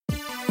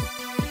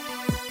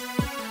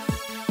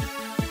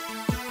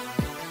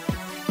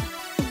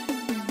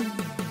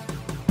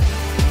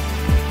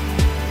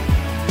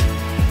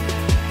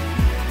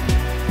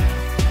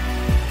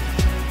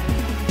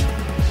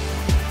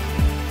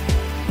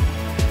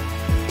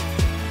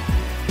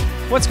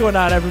What's going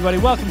on, everybody?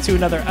 Welcome to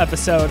another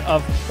episode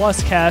of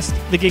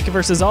PlusCast, the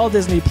Geekiverse's all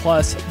Disney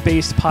Plus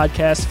based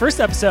podcast. First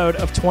episode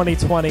of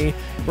 2020.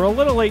 We're a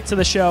little late to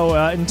the show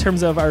in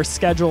terms of our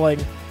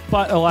scheduling,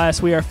 but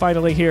alas, we are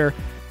finally here.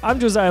 I'm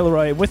Josiah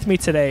Leroy. With me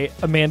today,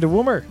 Amanda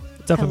Woomer.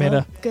 What's up, Hello.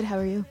 Amanda? Good. How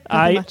are you?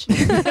 Much.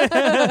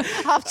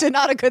 Off to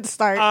not a good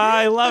start.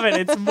 I love it.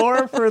 It's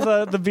more for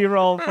the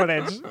B-roll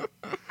footage.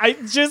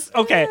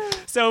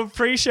 So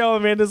pre-show,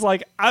 Amanda's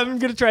like, I'm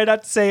going to try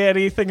not to say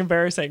anything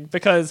embarrassing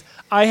because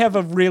I have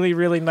a really,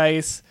 really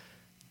nice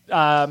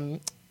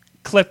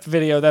clip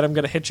video that I'm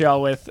going to hit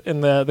y'all with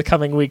in the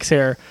coming weeks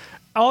here.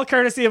 All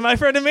courtesy of my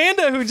friend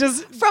Amanda, who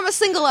just... From a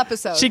single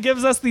episode. She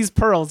gives us these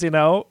pearls, you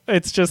know?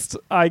 It's just,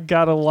 I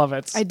gotta love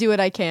it. I do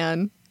what I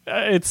can.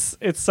 It's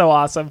so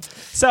awesome.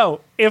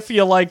 So if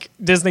you like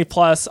Disney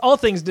Plus, all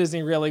things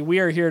Disney really, we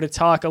are here to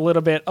talk a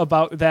little bit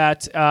about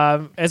that.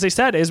 As I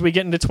said, as we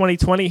get into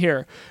 2020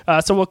 here.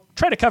 So we'll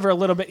try to cover a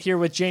little bit here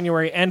with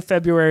January and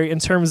February in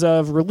terms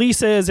of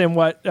releases and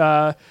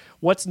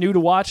what's new to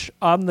watch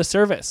on the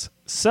service.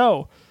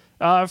 So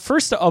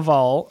first of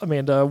all,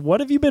 Amanda,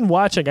 what have you been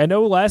watching? I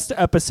know last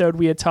episode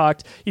we had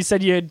talked, you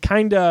said you had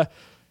kind of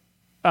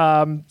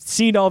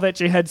seen all that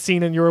you had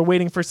seen and you were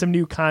waiting for some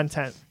new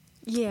content.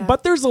 Yeah.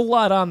 But there's a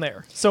lot on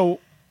there. So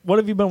what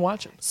have you been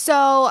watching?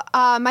 So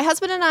my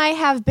husband and I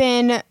have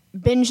been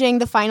binging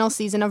the final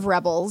season of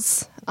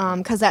Rebels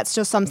because that's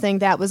just something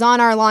that was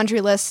on our laundry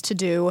list to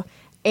do.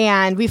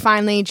 And we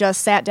finally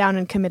just sat down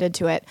and committed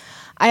to it.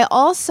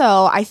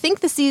 I think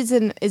the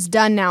season is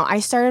done now. I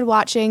started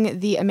watching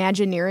the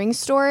Imagineering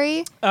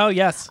story. Oh,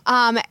 yes.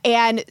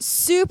 And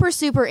super,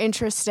 super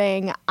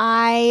interesting.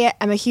 I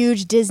am a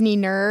huge Disney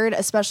nerd,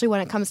 especially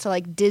when it comes to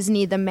like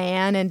Disney the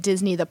Man and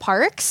Disney the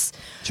Parks.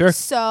 Sure.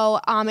 So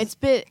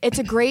it's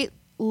a great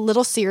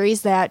little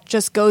series that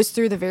just goes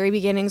through the very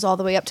beginnings all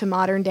the way up to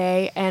modern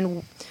day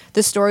and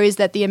the stories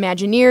that the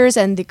Imagineers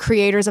and the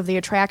creators of the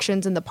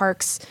attractions and the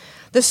parks,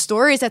 the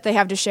stories that they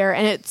have to share.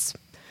 And it's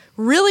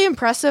really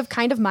impressive,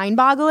 kind of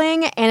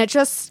mind-boggling, and it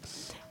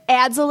just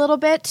adds a little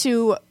bit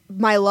to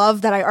my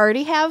love that I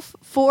already have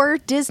for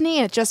Disney,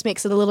 and it just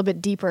makes it a little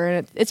bit deeper,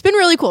 and it's been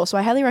really cool, so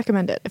I highly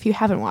recommend it if you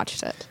haven't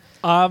watched it.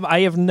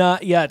 I have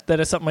not yet. That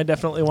is something I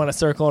definitely want to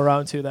circle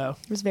around to, though.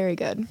 It was very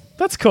good.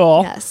 That's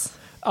cool. Yes.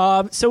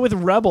 So with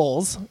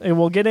Rebels, and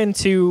we'll get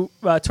into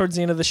towards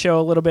the end of the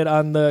show a little bit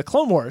on the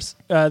Clone Wars,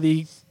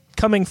 the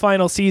coming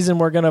final season.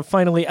 We're going to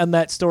finally end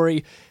that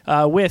story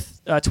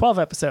with 12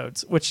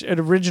 episodes, which it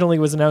originally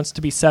was announced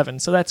to be 7.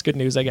 So that's good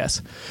news, I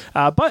guess.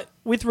 But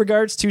with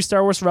regards to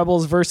Star Wars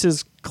Rebels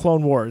versus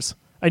Clone Wars,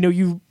 I know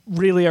you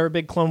really are a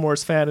big Clone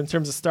Wars fan in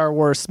terms of Star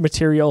Wars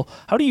material.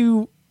 How do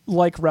you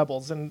like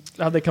Rebels and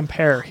how they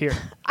compare here?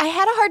 I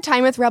had a hard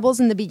time with Rebels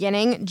in the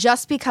beginning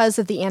just because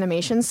of the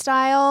animation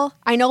style.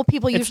 I know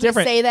people usually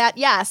say that.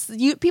 Yes,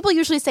 people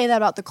usually say that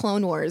about the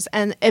Clone Wars,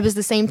 and it was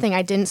the same thing.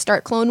 I didn't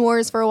start Clone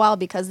Wars for a while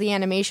because the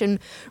animation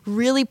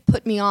really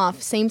put me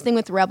off. Same thing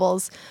with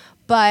Rebels.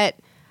 But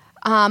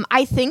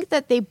I think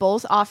that they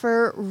both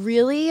offer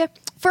really,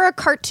 for a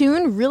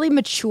cartoon, really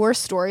mature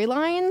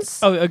storylines.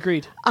 Oh,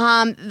 agreed.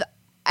 And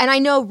I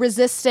know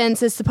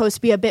Resistance is supposed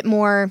to be a bit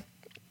more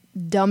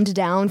dumbed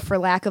down, for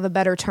lack of a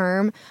better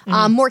term,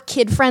 more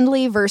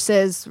kid-friendly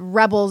versus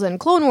Rebels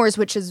and Clone Wars,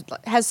 which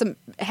has some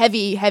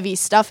heavy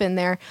stuff in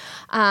there.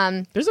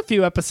 There's a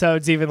few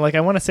episodes even, like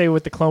I want to say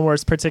with the Clone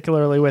Wars,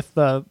 particularly with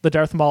the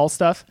Darth Maul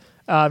stuff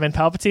and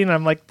Palpatine, and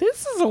I'm like,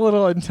 this is a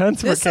little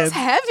intense for kids. This is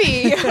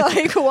heavy.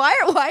 Like,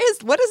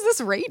 what is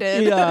this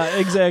rated? Yeah,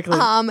 exactly.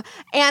 And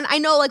I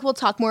know, like, we'll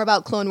talk more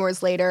about Clone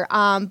Wars later,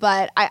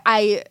 but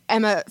I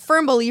am a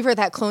firm believer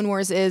that Clone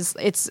Wars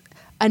it's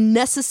a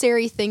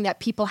necessary thing that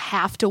people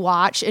have to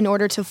watch in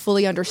order to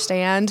fully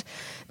understand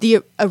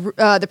the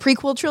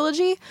prequel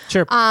trilogy.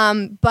 Sure.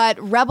 But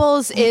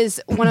Rebels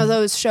is one of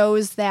those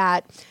shows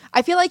that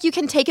I feel like you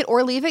can take it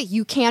or leave it.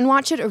 You can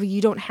watch it or you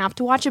don't have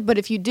to watch it. But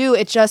if you do,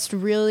 it just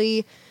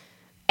really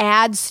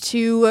adds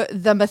to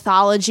the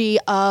mythology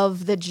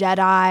of the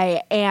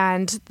Jedi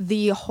and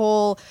the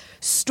whole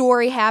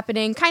story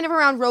happening kind of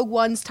around Rogue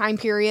One's time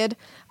period,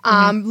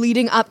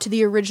 leading up to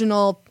the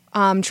original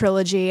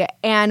trilogy.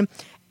 And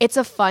it's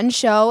a fun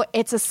show.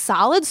 It's a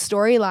solid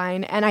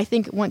storyline. And I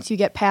think once you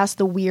get past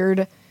the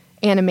weird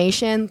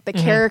animation, the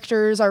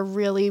characters are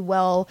really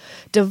well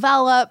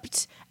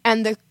developed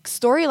and the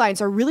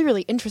storylines are really,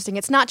 really interesting.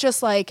 It's not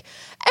just like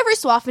every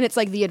so often it's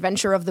like the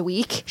adventure of the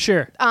week.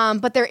 Sure.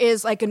 But there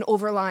is like an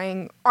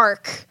overlying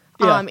arc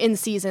in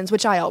seasons,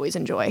 which I always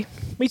enjoy.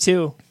 Me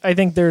too. I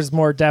think there's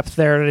more depth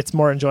there and it's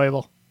more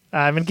enjoyable.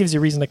 It gives you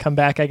a reason to come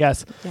back, I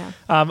guess. Yeah.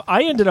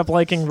 I ended up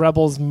liking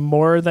Rebels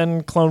more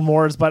than Clone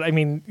Wars, but I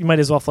mean, you might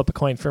as well flip a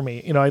coin for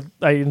me. You know,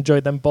 I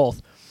enjoyed them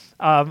both.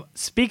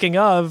 Speaking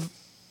of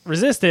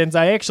Resistance,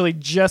 I actually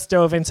just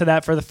dove into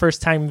that for the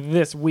first time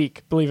this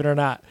week, believe it or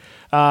not.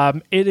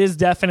 It is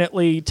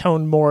definitely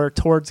toned more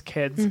towards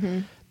kids.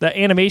 The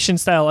animation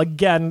style,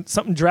 again,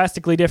 something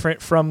drastically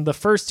different from the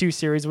first two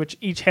series, which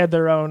each had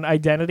their own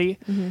identity.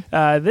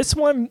 This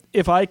one,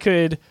 if I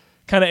could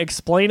kind of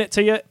explain it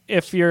to you,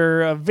 if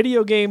you're a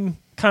video game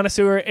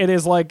connoisseur, it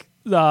is like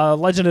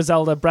Legend of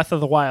Zelda Breath of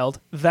the Wild.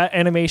 That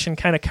animation,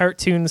 kind of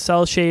cartoon,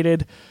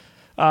 cel-shaded.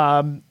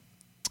 I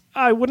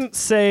wouldn't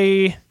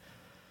say...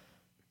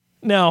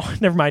 No,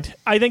 never mind.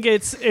 I think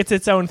it's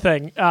its own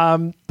thing.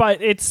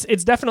 But it's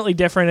definitely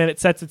different, and it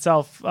sets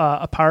itself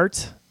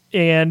apart.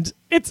 And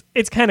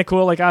it's kind of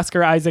cool. Like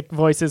Oscar Isaac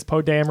voices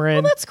Poe Dameron.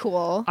 Well, that's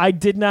cool. I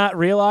did not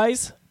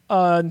realize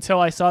until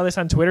I saw this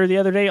on Twitter the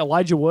other day,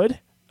 Elijah Wood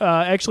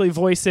actually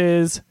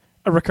voices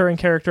a recurring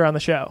character on the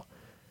show,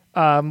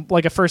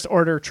 like a First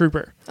Order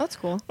trooper. That's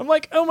cool. I'm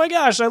like, oh my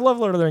gosh, I love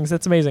Lord of the Rings.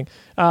 That's amazing.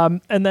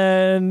 And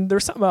then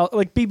there's something else,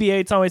 like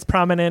BB-8's always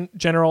prominent.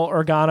 General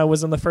Organa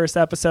was in the first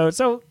episode.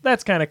 So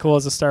that's kind of cool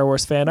as a Star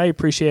Wars fan. I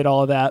appreciate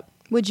all of that.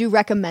 Would you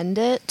recommend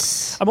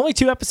it? I'm only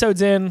 2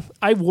 episodes in.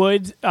 I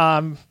would.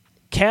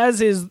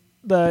 Kaz is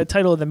the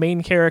title of the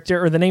main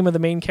character, or the name of the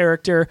main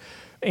character,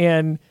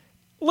 and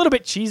a little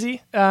bit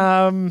cheesy.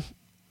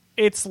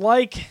 It's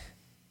like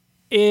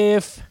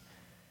if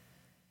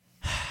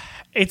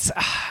it's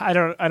I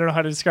don't know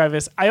how to describe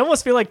this. I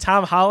almost feel like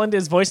Tom Holland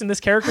is voicing this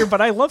character,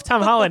 but I love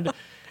Tom Holland,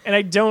 and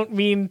I don't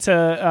mean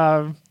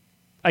to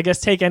I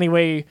guess take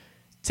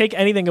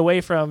anything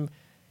away from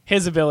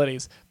his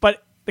abilities,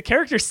 but the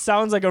character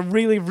sounds like a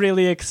really,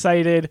 really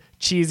excited,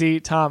 cheesy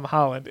Tom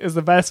Holland is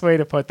the best way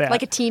to put that.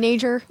 Like a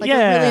teenager? Like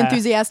Yeah. a really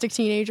enthusiastic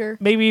teenager?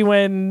 Maybe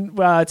when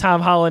Tom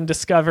Holland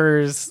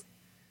discovers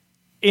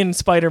in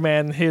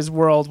Spider-Man his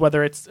world,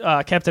 whether it's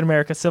Captain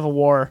America Civil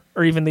War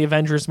or even the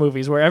Avengers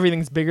movies where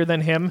everything's bigger than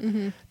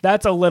him,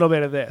 that's a little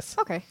bit of this.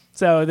 Okay.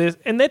 So this,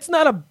 and it's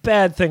not a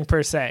bad thing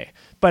per se,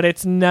 but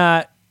it's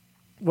not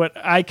what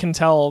I can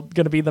tell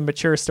going to be the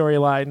mature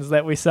storylines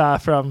that we saw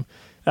from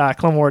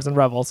Clone Wars and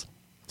Rebels.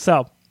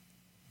 So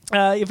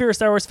if you're a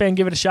Star Wars fan,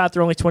 give it a shot.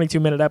 They're only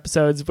 22-minute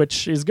episodes,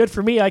 which is good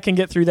for me. I can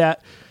get through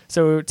that.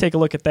 So take a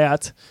look at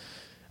that.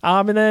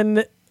 And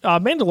then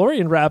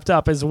Mandalorian wrapped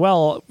up as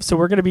well. So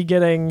we're going to be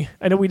getting,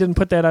 I know we didn't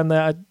put that on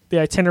the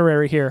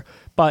itinerary here,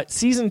 but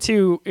season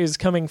 2 is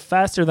coming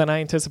faster than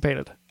I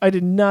anticipated. I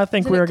did not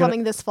think Isn't we were it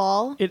coming this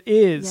fall? It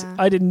is. Yeah.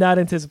 I did not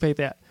anticipate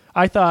that.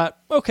 I thought,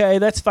 okay,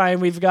 that's fine.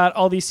 We've got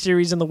all these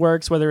series in the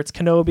works, whether it's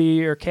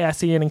Kenobi or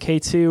Cassian and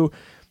K2,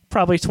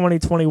 probably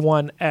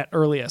 2021 at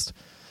earliest.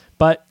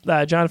 But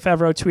Jon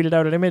Favreau tweeted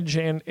out an image,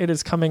 and it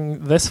is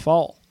coming this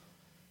fall.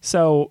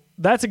 So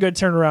that's a good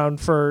turnaround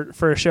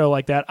for a show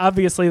like that.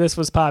 Obviously, this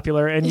was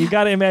popular, and you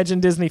got to imagine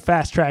Disney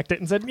fast-tracked it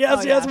and said,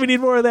 yes, we need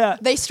more of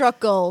that. They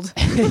struck gold.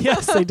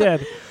 Yes, they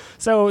did.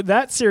 So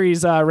that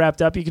series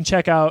wrapped up. You can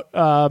check out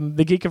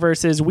the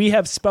Geekiverse's We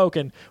Have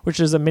Spoken, which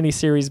is a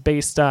mini-series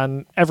based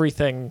on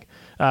everything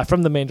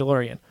from The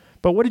Mandalorian.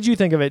 But what did you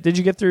think of it? Did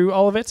you get through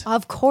all of it?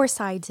 Of course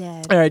I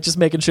did. All right, just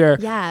making sure.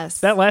 Yes.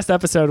 That last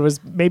episode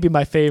was maybe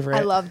my favorite.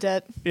 I loved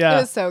it. Yeah.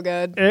 It was so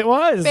good. It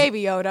was.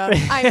 Baby Yoda.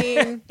 I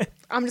mean,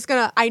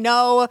 I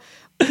know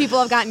people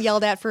have gotten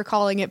yelled at for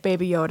calling it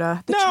Baby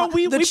Yoda. The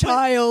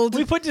child.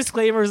 We put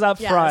disclaimers up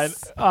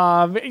Yes.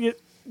 front.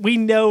 We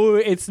know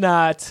it's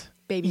not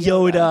Baby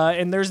Yoda,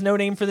 and there's no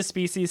name for the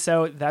species,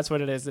 so that's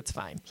what it is. It's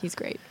fine. He's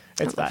great.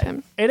 It's I love fine.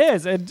 him. It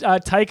is. And,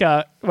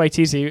 Taika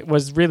Waititi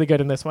was really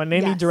good in this one,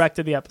 and he Yes.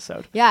 directed the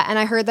episode. Yeah, and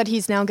I heard that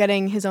he's now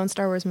getting his own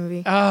Star Wars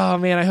movie. Oh,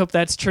 man, I hope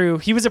that's true.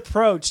 He was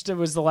approached. It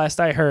was the last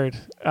I heard.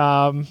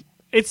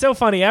 It's so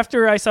funny.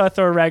 After I saw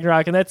Thor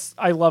Ragnarok, and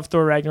I love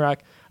Thor Ragnarok,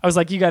 I was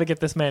like, you got to get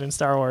this man in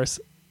Star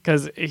Wars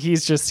because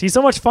he's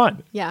so much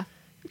fun. Yeah.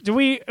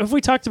 Have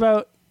we talked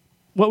about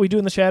What We Do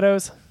in the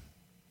Shadows?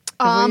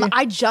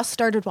 I just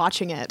started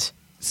watching it.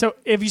 So,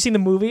 have you seen the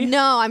movie?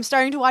 No, I'm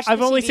starting to watch the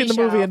I've only TV seen the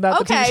show. movie and not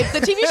the TV Okay, show.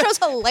 the TV show's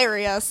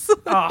hilarious.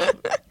 Oh,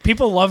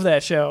 people love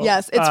that show.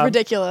 Yes, it's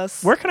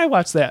ridiculous. Where can I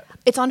watch that?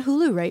 It's on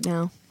Hulu right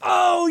now.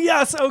 Oh,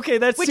 yes. Okay,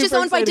 that's Which is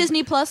super owned by exciting.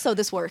 Disney Plus, so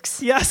this works.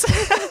 Yes.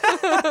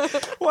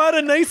 What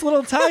a nice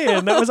little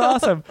tie-in. That was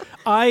awesome.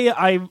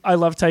 I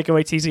love Taika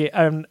Waititi,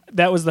 and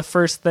that was the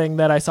first thing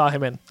that I saw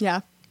him in.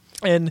 Yeah.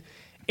 And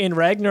in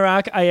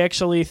Ragnarok, I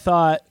actually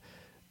thought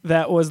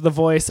that was the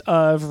voice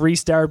of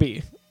Rhys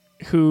Darby,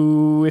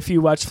 who, if you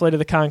watch Flight of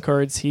the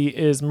Conchords, he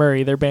is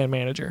Murray, their band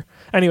manager.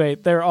 Anyway,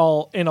 they're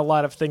all in a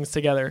lot of things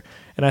together,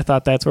 and I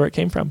thought that's where it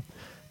came from.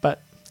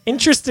 But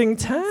interesting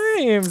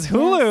times.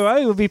 Hulu,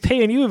 I will be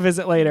paying you a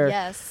visit later.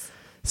 Yes.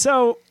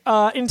 So,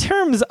 in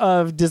terms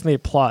of Disney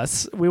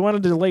Plus, we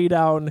wanted to lay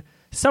down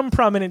some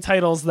prominent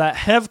titles that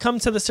have come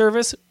to the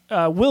service,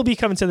 will be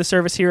coming to the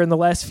service here in the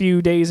last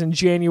few days in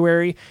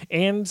January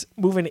and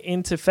moving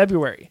into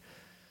February.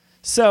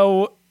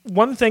 So,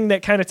 one thing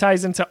that kind of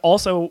ties into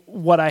also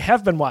what I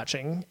have been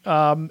watching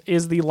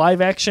is the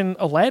live-action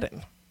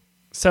Aladdin.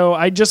 So,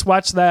 I just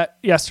watched that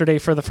yesterday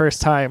for the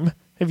first time.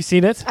 Have you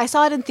seen it? I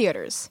saw it in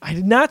theaters. I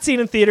did not see it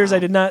in theaters. I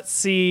did not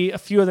see a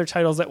few other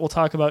titles that we'll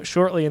talk about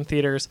shortly in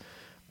theaters.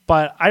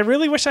 But I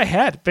really wish I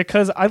had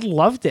because I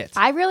loved it.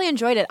 I really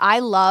enjoyed it. I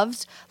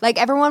loved,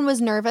 everyone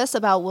was nervous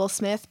about Will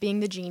Smith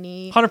being the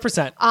genie.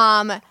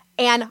 100%.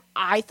 And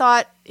I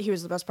thought he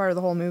was the best part of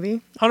the whole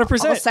movie.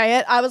 100%. I'll say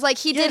it. I was like,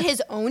 he did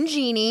his own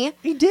genie.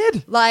 He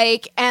did.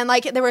 And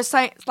there were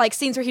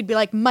scenes where he'd be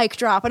like, mic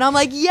drop. And I'm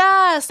like,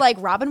 yes. Like,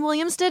 Robin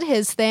Williams did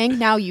his thing.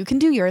 Now you can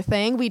do your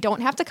thing. We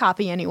don't have to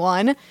copy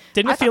anyone.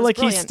 Didn't it feel like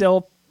he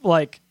still,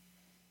 like,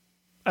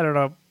 I don't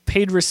know,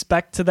 paid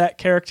respect to that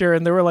character,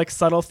 and there were like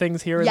subtle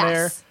things here and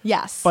there.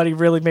 Yes. But he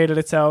really made it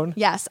its own.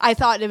 Yes. I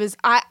thought it was,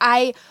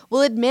 I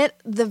will admit,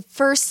 the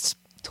first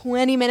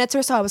 20 minutes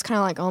or so, I was kind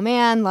of like, oh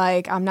man,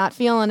 like, I'm not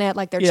feeling it.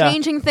 Like, they're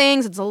changing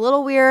things. It's a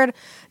little weird.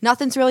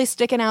 Nothing's really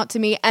sticking out to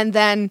me. And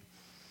then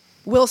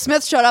Will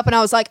Smith showed up, and I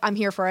was like, I'm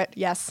here for it.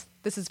 Yes,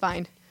 this is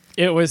fine.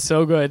 It was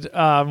so good.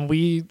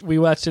 We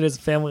watched it as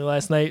a family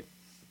last night,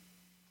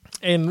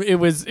 and it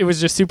was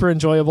just super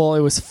enjoyable.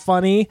 It was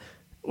funny,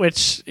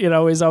 which, you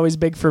know, is always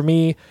big for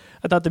me.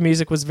 I thought the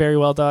music was very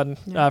well done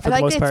for the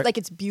most part.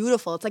 It's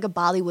beautiful. It's like a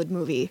Bollywood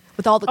movie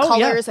with all the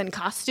colors and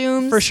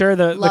costumes. For sure,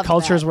 the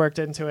culture's worked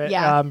into it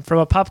from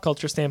a pop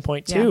culture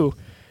standpoint too.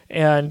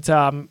 And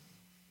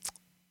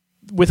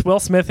with Will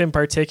Smith in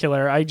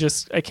particular, I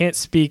can't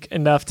speak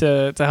enough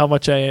to how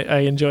much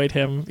I enjoyed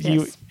him.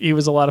 Yes. He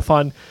was a lot of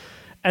fun.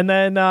 And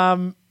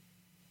then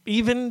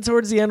even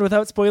towards the end,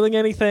 without spoiling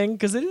anything,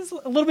 because it is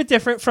a little bit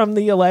different from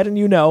the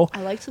Aladdin,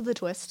 I liked the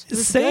twist. It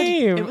was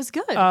Same. Good. It was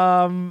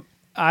good.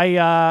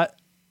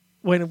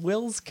 When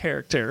Will's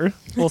character,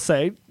 we'll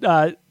say,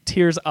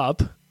 tears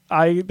up,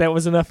 that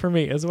was enough for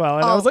me as well.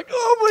 And I was like,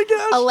 oh my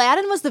gosh.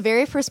 Aladdin was the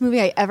very first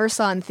movie I ever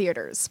saw in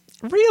theaters.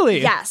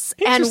 Really? Yes.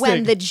 And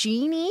when the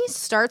genie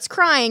starts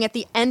crying at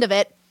the end of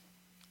it,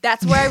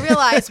 that's where I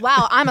realized,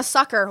 wow, I'm a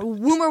sucker.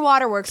 Woomer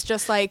Waterworks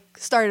just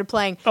started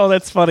playing. Oh,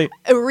 that's funny.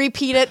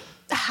 Repeat it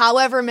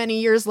however many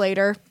years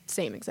later,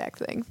 same exact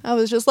thing. I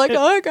was just like, oh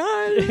my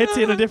God. It hits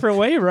you in a different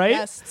way, right?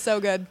 Yes,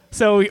 so good.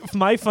 So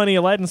my funny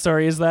Aladdin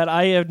story is that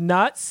I have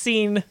not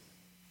seen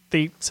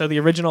the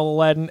original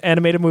Aladdin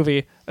animated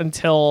movie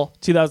until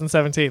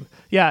 2017.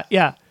 Yeah.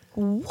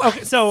 What?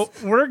 Okay, so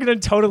we're going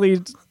to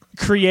totally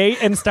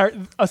create and start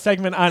a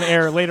segment on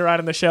air later on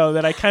in the show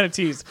that I kind of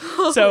tease.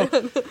 So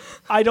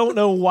I don't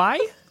know why.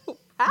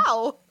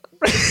 How?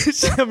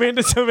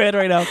 Amanda's so mad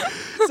right now.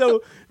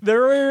 So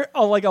there were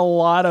a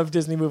lot of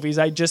Disney movies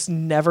I just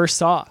never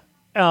saw.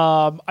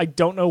 I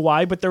don't know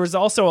why, but there was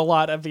also a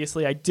lot,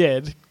 obviously, I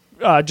did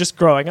just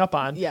growing up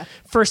on. Yeah.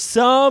 For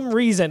some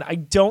reason, I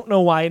don't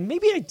know why, and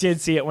maybe I did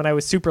see it when I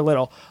was super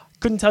little.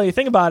 Couldn't tell you a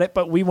thing about it,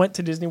 but we went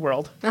to Disney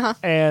World.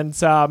 And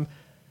one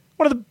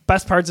of the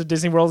best parts of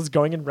Disney World is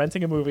going and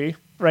renting a movie,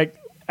 right,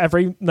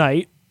 every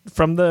night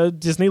from the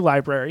Disney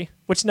library,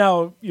 which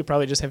now you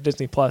probably just have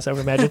Disney Plus, I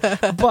would imagine.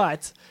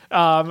 But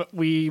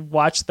we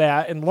watched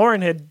that, and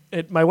Lauren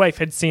my wife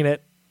had seen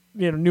it,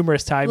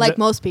 numerous times. Like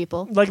most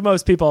people.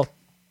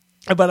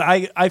 But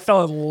I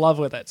fell in love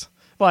with it.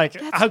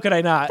 How could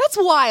I not? That's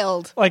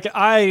wild.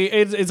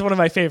 It's one of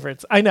my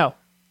favorites. I know.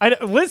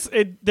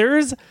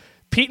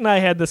 Pete and I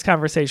had this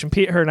conversation,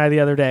 her and I,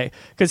 the other day,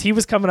 because he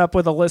was coming up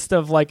with a list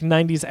of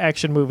 90s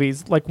action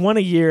movies, one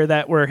a year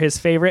that were his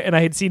favorite, and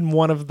I had seen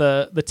one of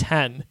the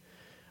 10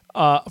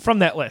 from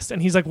that list.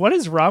 And he's like, what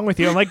is wrong with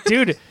you? I'm like,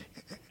 dude,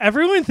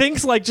 everyone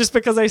thinks just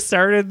because I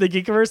started the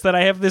Geekiverse that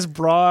I have this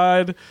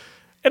broad,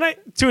 and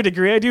to a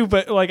degree I do,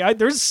 but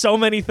there's so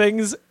many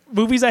things,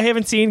 movies I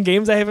haven't seen,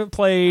 games I haven't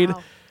played.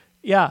 Wow.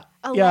 Yeah.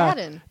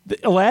 Aladdin. Yeah.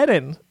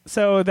 Aladdin.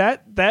 So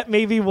that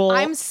maybe will...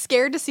 I'm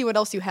scared to see what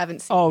else you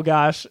haven't seen. Oh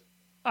gosh.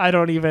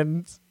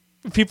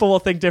 People will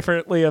think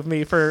differently of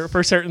me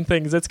for certain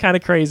things. It's kind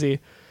of crazy,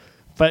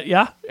 but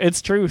yeah,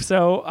 it's true.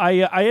 So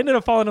I ended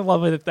up falling in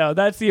love with it though.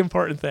 That's the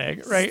important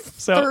thing, right?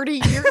 So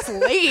 30 years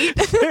late.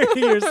 30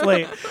 years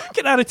late.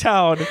 Get out of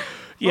town.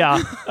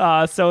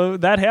 Yeah. So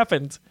that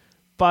happened.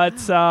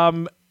 But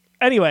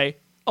anyway,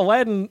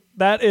 Aladdin,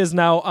 that is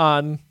now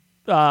on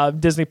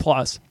Disney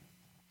Plus.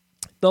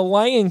 The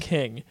Lion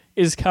King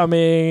is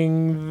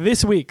coming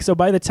this week. So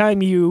by the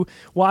time you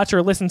watch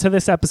or listen to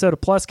this episode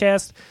of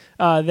PlusCast,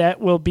 that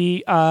will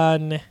be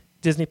on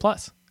Disney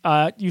Plus.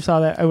 You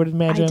saw that, I would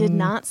imagine. I did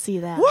not see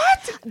that.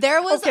 What?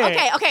 There was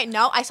okay.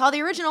 No, I saw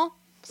the original.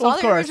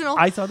 Original.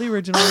 I saw the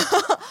original.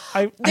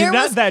 I'm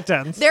not that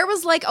dense. There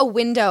was a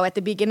window at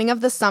the beginning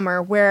of the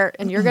summer where,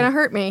 and you're gonna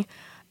hurt me,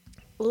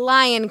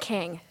 Lion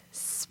King,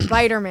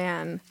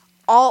 Spider-Man,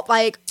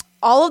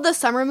 all of the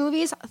summer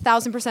movies,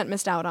 1,000%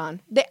 missed out on.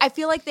 I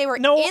feel like they were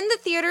in the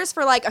theaters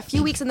for a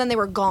few weeks and then they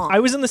were gone. I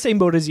was in the same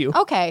boat as you.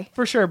 Okay.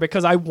 For sure,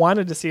 because I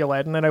wanted to see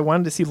Aladdin and I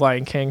wanted to see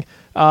Lion King.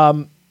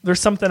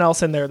 There's something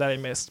else in there that I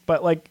missed.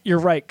 But you're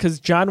right, because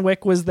John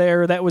Wick was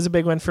there. That was a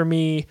big one for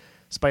me.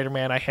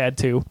 Spider-Man, I had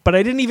to. But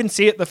I didn't even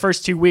see it the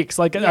first 2 weeks.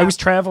 I was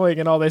traveling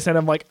and all this, and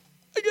I'm like,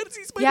 I gotta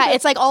see Spider-Man. Yeah,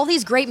 it's all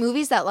these great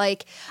movies that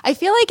I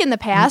feel like in the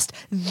past...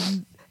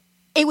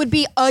 It would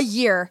be a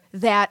year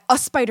that a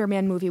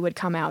Spider-Man movie would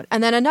come out.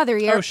 And then another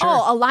year,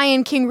 a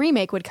Lion King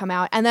remake would come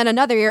out. And then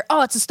another year,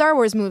 it's a Star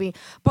Wars movie.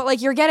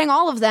 But you're getting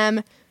all of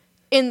them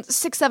in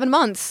 6-7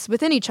 months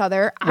within each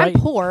other. Right.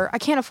 I'm poor. I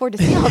can't afford to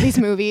see all these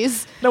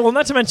movies. No, well,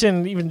 not to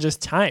mention even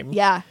just time.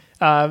 Yeah.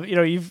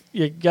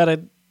 You got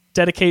to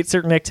dedicate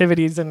certain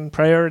activities and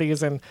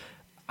priorities. And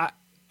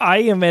I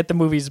am at the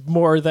movies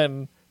more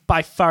than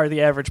by far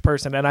the average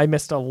person, and I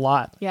missed a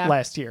lot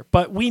last year.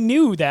 But we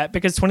knew that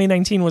because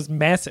 2019 was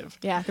massive.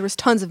 Yeah, there was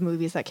tons of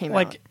movies that came out.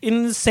 Like,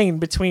 insane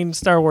between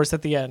Star Wars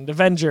at the end,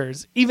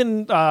 Avengers,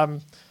 even,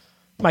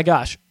 my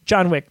gosh,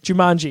 John Wick,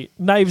 Jumanji,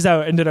 Knives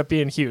Out ended up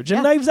being huge.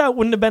 And Knives Out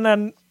wouldn't have been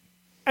on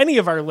any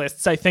of our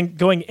lists, I think,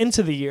 going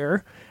into the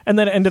year. And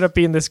then it ended up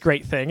being this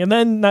great thing. And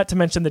then, not to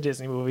mention the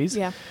Disney movies.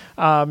 Yeah.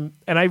 And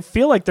I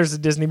feel like there's a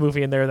Disney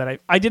movie in there that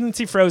I didn't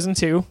see Frozen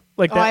 2.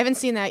 Like I haven't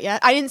seen that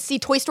yet. I didn't see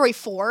Toy Story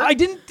 4.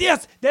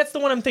 Yes, that's the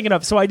one I'm thinking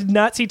of. So I did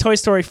not see Toy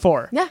Story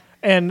 4. Yeah.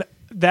 And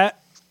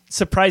that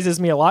surprises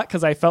me a lot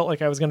because I felt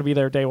like I was going to be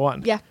there day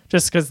one. Yeah.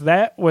 Just because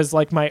that was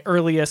like my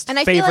earliest and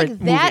I favorite feel like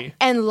that movie.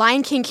 and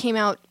Lion King came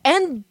out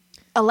and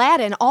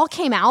Aladdin all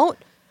came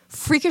out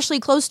freakishly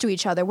close to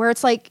each other, where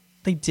it's like,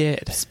 They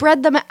did.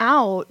 spread them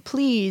out,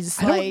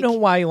 please. I don't know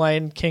why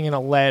Lion King and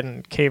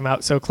Aladdin came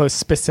out so close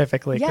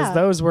specifically, because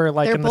those were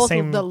like they're in both the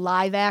same. the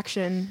live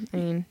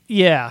action,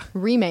 Yeah,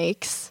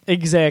 remakes.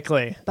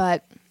 exactly.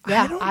 But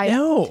yeah, I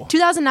don't know.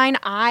 2009,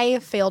 I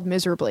failed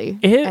miserably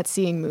at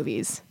seeing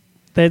movies.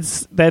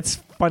 That's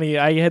funny.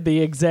 I had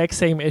the exact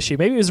same issue.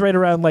 Maybe it was right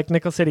around like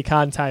Nickel City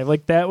Con time.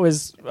 Like that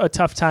was a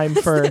tough time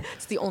for.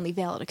 It's the only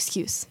valid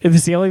excuse.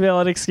 It's the only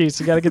valid excuse.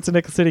 You got to get to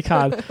Nickel City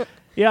Con.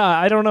 Yeah,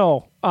 I don't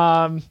know.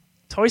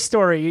 Toy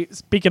Story,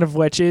 speaking of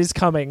which, is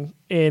coming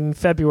in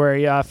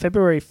February.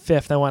 February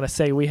 5th, I want to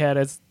say we had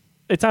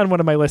it's on one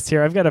of my lists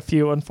here. I've got a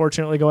few,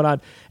 unfortunately, going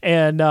on.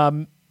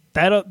 And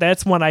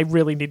that's one I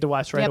really need to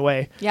watch right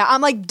away. Yeah,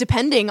 I'm like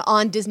depending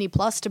on Disney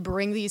Plus to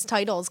bring these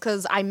titles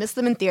because I miss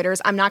them in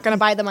theaters. I'm not going to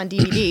buy them on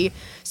DVD.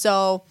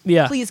 So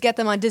please get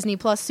them on Disney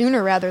Plus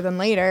sooner rather than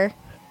later.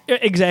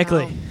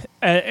 Exactly.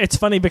 It's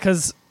funny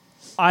because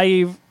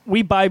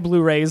we buy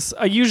Blu-rays.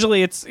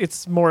 Usually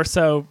it's more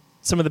so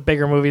some of the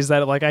bigger movies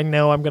that like I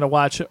know I'm going to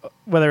watch,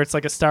 whether it's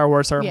like a Star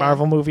Wars or a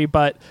Marvel movie.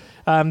 But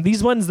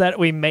these ones that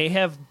we may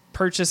have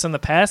purchased in the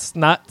past,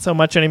 not so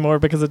much anymore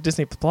because of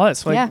Disney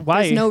Plus. Like,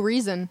 why? There's no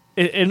reason.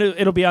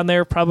 It'll be on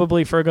there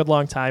probably for a good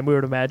long time, we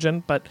would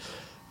imagine. But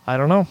I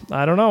don't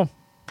know.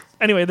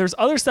 Anyway, there's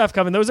other stuff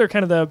coming. Those are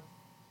kind of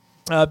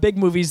the big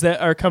movies that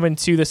are coming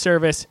to the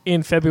service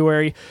in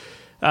February.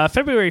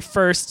 February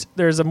 1st,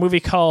 there's a movie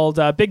called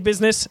Big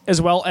Business,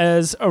 as well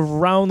as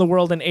Around the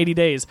World in 80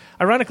 Days.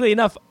 Ironically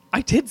enough, I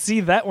did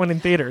see that one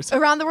in theaters.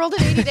 Around the World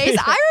in 80 Days?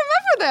 I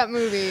remember that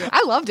movie.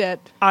 I loved it.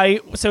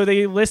 So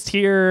the list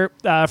here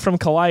from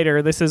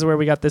Collider, this is where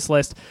we got this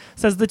list,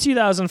 says the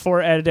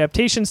 2004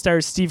 adaptation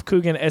stars Steve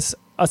Coogan as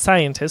a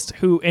scientist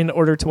who, in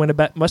order to win a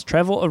bet, must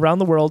travel around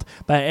the world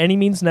by any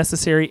means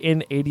necessary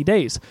in 80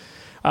 days.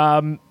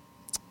 And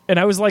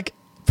I was like,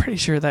 pretty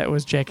sure that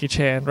was Jackie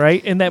Chan,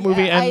 right? In that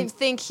movie. And I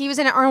think he was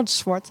in it. Arnold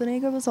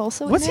Schwarzenegger was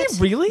also in it. Was he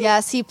really?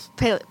 Yes, he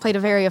played a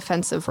very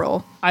offensive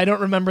role. I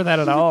don't remember that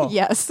at all.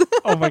 Yes.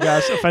 Oh my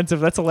gosh, offensive.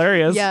 That's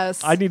hilarious.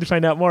 Yes. I need to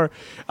find out more.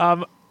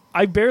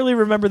 I barely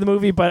remember the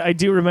movie, but I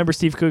do remember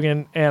Steve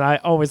Coogan, and I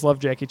always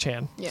loved Jackie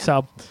Chan. Yeah.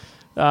 So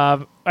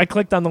I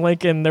clicked on the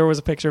link, and there was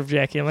a picture of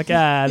Jackie. I'm like,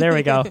 there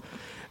we go.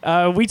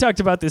 We talked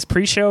about this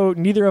pre-show.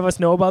 Neither of us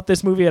know about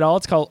this movie at all.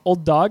 It's called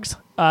Old Dogs,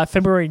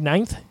 February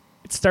 9th.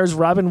 It stars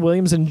Robin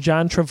Williams and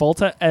John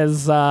Travolta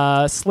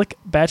as slick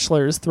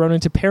bachelors thrown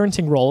into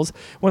parenting roles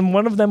when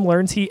one of them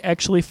learns he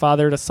actually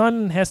fathered a son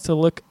and has to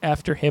look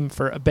after him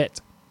for a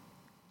bit.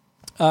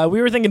 We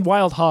were thinking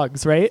Wild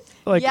Hogs, right?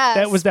 Like yes,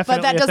 that was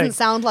definitely but that a doesn't thing.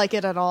 sound like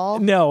it at all.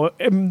 No,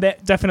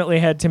 that definitely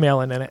had Tim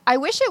Allen in it. I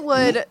wish it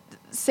would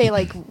say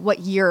like what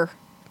year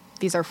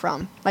these are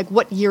from. Like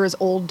what year is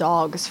Old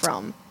Dogs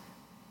from?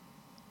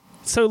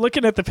 So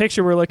looking at the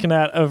picture we're looking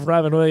at of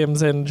Robin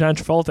Williams and John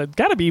Travolta,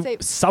 got to be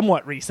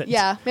somewhat recent.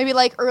 Yeah, maybe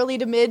like early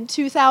to mid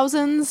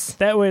 2000s.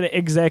 That would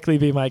exactly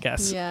be my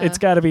guess. Yeah. It's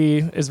got to be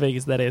as vague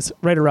as that is,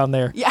 right around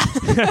there. Yeah.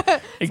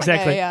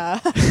 Exactly.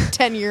 Like a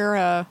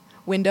 10-year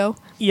window.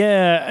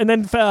 Yeah, and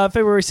then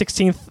February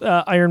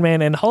 16th, Iron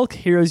Man and Hulk,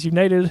 Heroes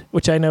United,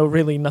 which I know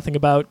really nothing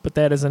about, but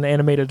that is an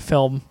animated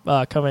film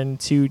coming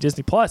to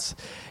Disney+.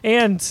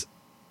 And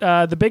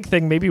the big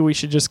thing, maybe we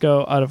should just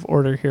go out of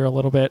order here a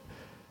little bit.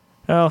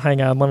 Oh,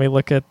 hang on. Let me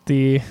look at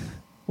the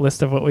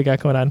list of what we got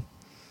going on.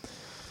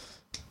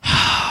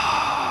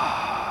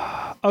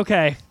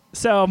 Okay.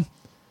 So,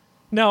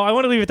 no, I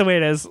want to leave it the way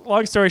it is.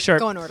 Long story short.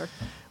 Go in order.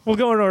 We'll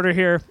go in order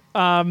here.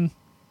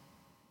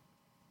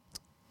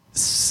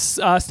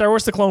 Star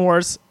Wars The Clone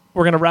Wars,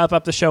 we're going to wrap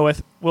up the show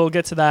with. We'll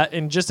get to that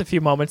in just a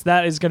few moments.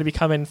 That is going to be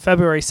coming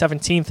February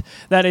 17th.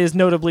 That is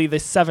notably the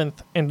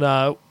 7th and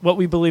what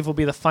we believe will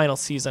be the final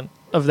season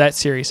of that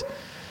series.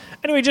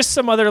 Anyway, just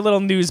some other little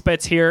news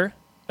bits here.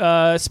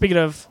 Speaking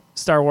of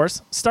Star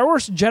Wars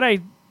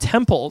Jedi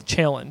Temple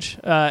Challenge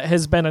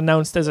has been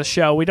announced as a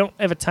show. We don't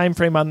have a time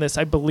frame on this,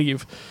 I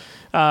believe,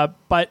 but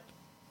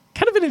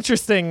kind of an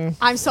interesting.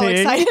 I'm so thing,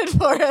 excited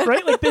for it.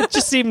 Right? Like it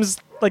just seems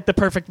like the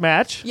perfect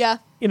match. Yeah.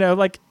 You know,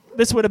 like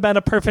this would have been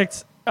a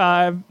perfect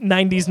 90s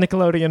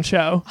Nickelodeon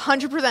show.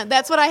 100%.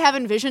 That's what I have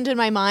envisioned in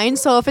my mind.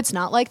 So if it's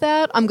not like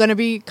that, I'm going to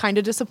be kind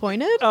of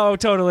disappointed. Oh,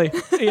 totally.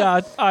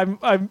 Yeah,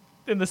 I'm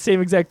in the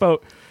same exact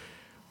boat.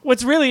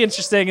 what's really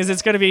interesting is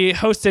it's going to be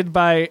hosted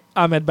by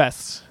Ahmed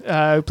Best,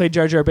 who played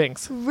Jar Jar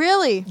Binks.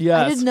 Really?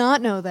 Yes. I did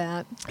not know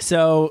that.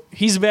 So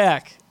he's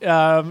back.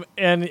 And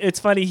it's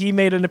funny, he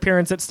made an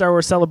appearance at Star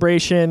Wars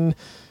Celebration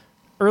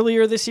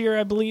earlier this year,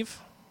 I believe.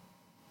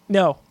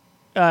 No.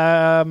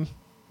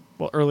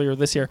 Earlier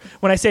this year.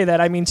 When I say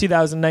that, I mean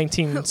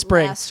 2019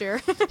 spring. Last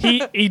year.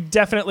 he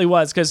definitely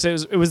was, because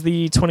it was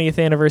the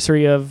 20th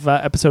anniversary of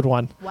Episode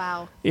 1.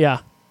 Wow.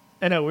 Yeah.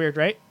 I know, weird,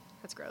 right?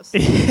 That's gross.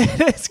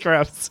 It's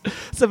gross.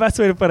 It's the best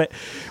way to put it.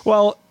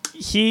 Well,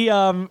 he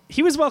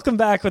was welcomed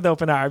back with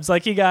open arms.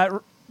 Like, he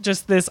got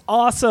just this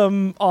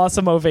awesome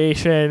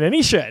ovation, and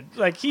he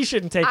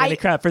shouldn't take any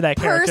crap for that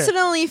character. I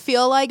personally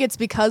feel like it's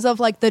because of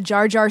like the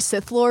Jar Jar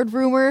Sith Lord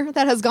rumor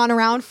that has gone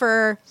around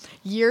for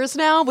years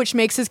now, which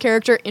makes his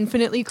character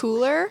infinitely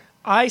cooler.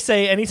 I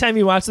say anytime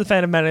you watch The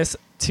Phantom Menace,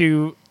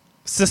 to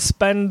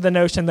suspend the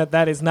notion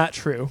that is not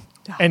true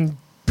and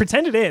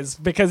pretend it is,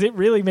 because it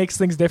really makes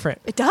things different.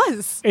 It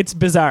does. It's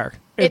bizarre.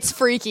 It's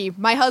freaky.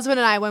 My husband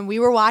and I, when we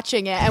were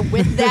watching it, and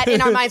with that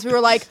in our minds, we were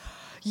like,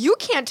 you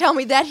can't tell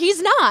me that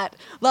he's not.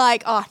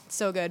 Like, oh,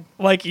 so good.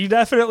 Like, you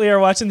definitely are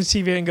watching the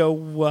TV and go,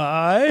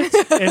 what?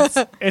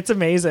 It's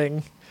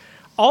amazing.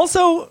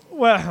 Also,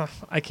 well,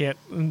 I can't.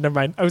 Never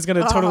mind. I was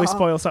going to totally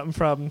spoil something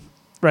from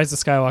Rise of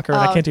Skywalker, and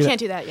I can't do that. Can't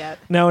do that yet.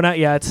 No, not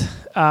yet.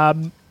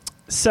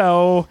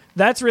 So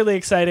that's really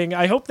exciting.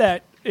 I hope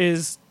that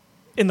is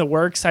in the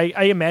works. I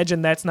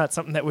imagine that's not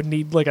something that would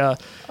need like a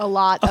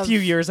few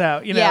years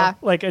out. You know, Yeah.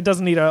 like it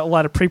doesn't need a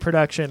lot of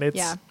pre-production.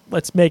 It's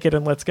let's make it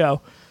and let's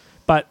go.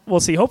 But we'll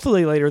see.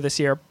 Hopefully later this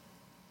year.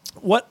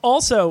 What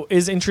also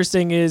is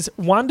interesting is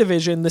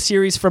WandaVision, the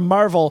series from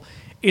Marvel,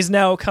 is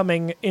now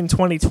coming in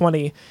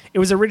 2020. It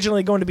was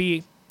originally going to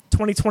be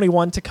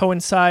 2021 to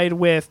coincide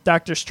with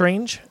Doctor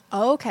Strange,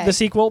 the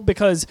sequel,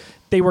 because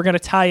they were going to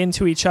tie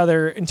into each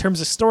other in terms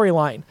of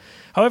storyline.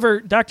 However,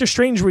 Doctor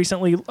Strange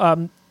recently,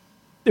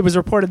 it was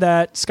reported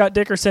that Scott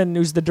Dickerson,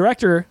 who's the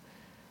director,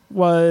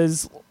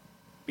 was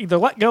either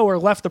let go or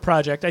left the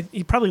project.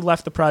 He probably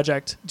left the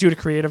project due to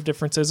creative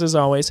differences, as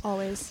always.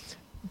 Always.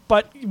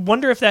 But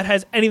wonder if that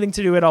has anything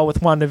to do at all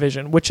with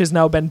WandaVision, which has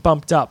now been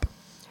bumped up.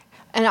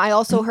 And I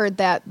also heard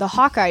that the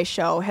Hawkeye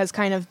show has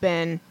kind of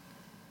been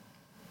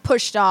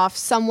pushed off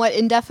somewhat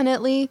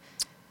indefinitely.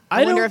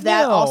 I wonder if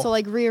that also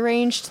like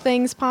rearranged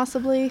things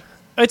possibly.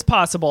 It's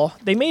possible.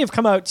 They may have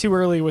come out too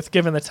early with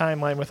given the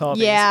timeline with all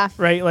these.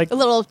 Right? Like a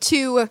little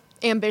too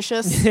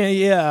ambitious.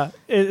 Yeah.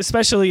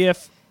 Especially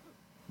if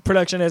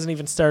production hasn't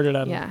even started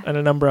on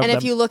a number of them. And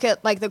if you look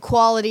at like the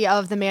quality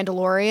of The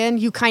Mandalorian,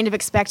 you kind of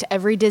expect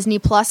every Disney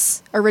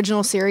Plus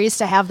original series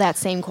to have that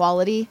same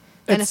quality.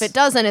 And if it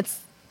doesn't,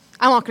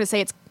 I'm not going to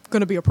say it's going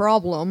to be a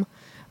problem.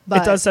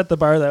 But it does set the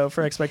bar, though,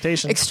 for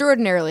expectations.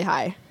 Extraordinarily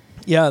high.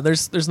 Yeah,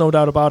 there's no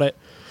doubt about it.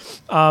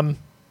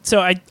 So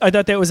I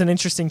thought that was an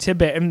interesting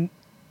tidbit. And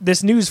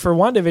this news for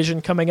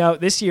WandaVision coming out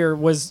this year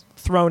was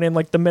thrown in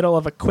like the middle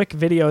of a quick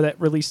video that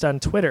released on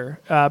Twitter,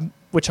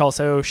 which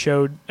also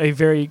showed a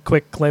very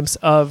quick glimpse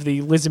of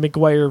the Lizzie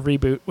McGuire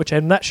reboot, which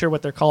I'm not sure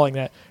what they're calling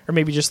that, or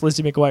maybe just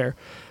Lizzie McGuire.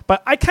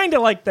 But I kind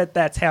of like that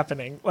that's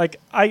happening. Like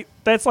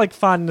that's like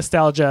fond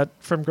nostalgia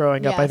from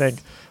growing up, I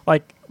think.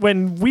 Like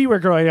when we were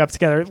growing up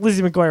together,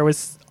 Lizzie McGuire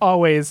was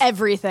always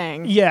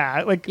everything.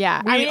 Yeah, like we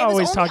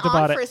always talked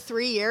about it. For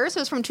 3 years. It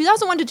was from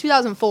 2001 to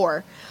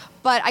 2004.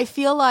 But I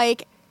feel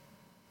like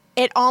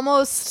it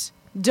almost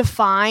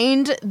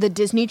defined the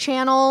Disney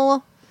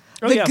Channel,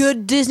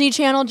 good Disney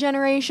Channel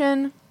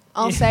generation.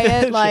 I'll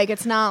say it. Like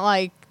it's not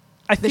like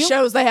the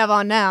shows they have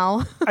on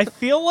now. I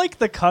feel like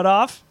the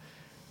cutoff,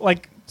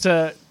 like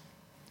to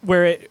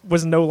where it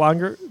was no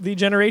longer the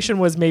generation,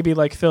 was maybe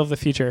like Phil of the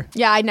Future.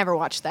 Yeah, I never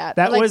watched that.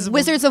 That like was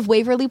Wizards of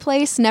Waverly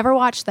Place. Never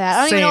watched that.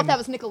 I don't even know if that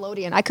was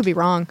Nickelodeon. I could be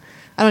wrong.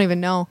 I don't even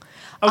know.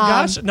 Oh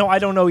gosh, no, I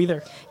don't know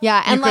either.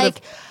 Yeah, and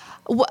like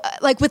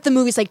with the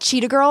movies like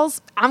Cheetah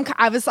Girls,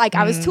 I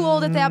was too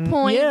old at that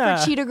point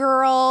for Cheetah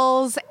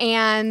Girls,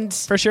 and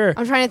for sure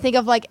I'm trying to think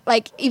of like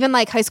even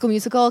like High School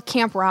Musical,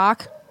 Camp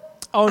Rock.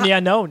 Oh yeah,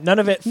 no, none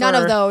of it. None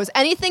of those.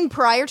 Anything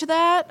prior to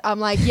that, I'm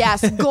like,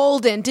 yes,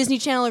 golden. Disney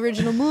Channel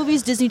original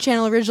movies, Disney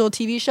Channel original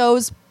TV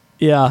shows.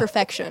 Yeah,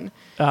 perfection.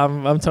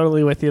 I'm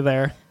totally with you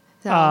there.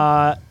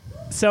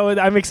 So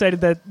I'm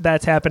excited that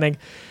that's happening.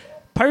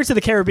 Pirates of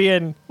the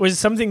Caribbean was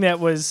something that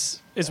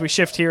was, as we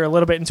shift here a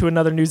little bit into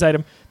another news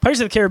item, Pirates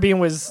of the Caribbean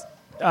was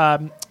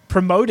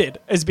promoted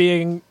as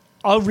being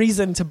a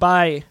reason to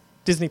buy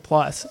Disney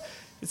Plus.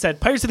 It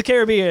said Pirates of the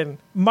Caribbean,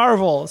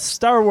 Marvel,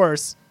 Star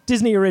Wars,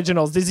 Disney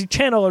Originals, Disney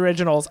Channel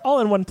Originals, all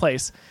in one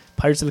place.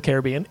 Pirates of the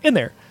Caribbean in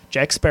there.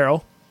 Jack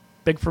Sparrow,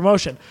 big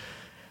promotion.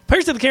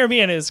 Pirates of the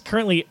Caribbean is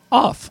currently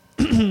off,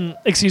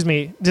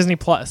 Disney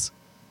Plus,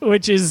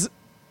 which is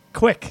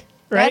quick,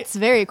 right? That's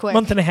very quick.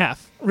 Month and a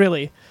half,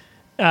 really,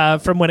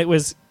 from when it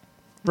was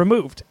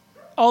removed.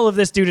 All of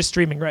this due to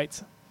streaming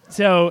rights.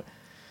 So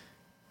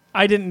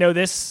I didn't know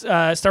this.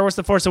 Star Wars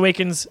The Force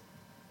Awakens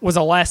was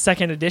a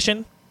last-second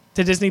addition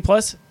to Disney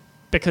Plus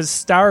because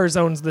Starz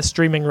owns the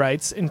streaming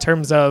rights in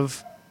terms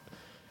of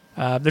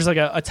there's like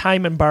a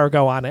time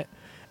embargo on it.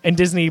 and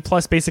Disney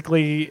Plus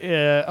basically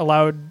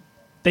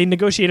they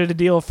negotiated a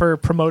deal for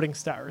promoting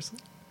stars.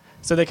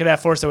 So they could have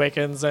Force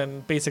Awakens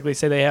and basically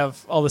say they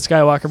have all the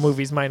Skywalker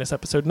movies minus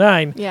Episode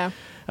 9. Yeah.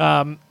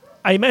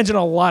 I imagine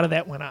a lot of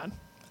that went on.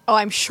 Oh,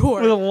 I'm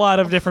sure. With a lot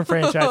of different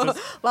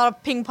franchises. A lot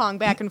of ping pong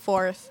back and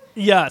forth.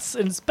 Yes,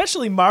 and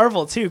especially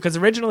Marvel, too, because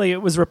originally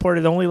it was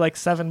reported only like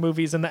 7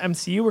 movies in the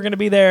MCU were going to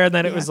be there, and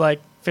then it was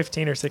like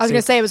 15 or 16. I was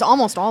going to say it was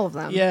almost all of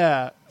them.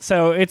 Yeah,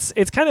 so it's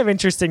kind of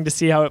interesting to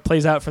see how it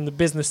plays out from the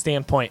business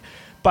standpoint.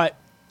 But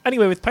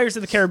anyway, with Pirates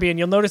of the Caribbean,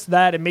 you'll notice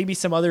that and maybe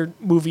some other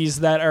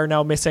movies that are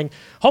now missing.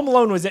 Home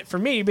Alone was it for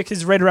me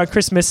because right around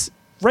Christmas,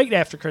 right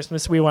after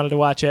Christmas, we wanted to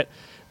watch it.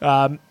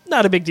 Not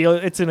a big deal.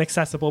 It's an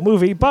accessible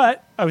movie,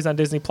 but I was on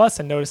Disney Plus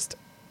and noticed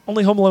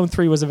only Home Alone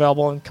 3 was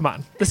available, and come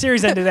on. The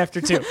series ended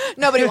after 2.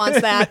 Nobody wants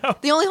that. No.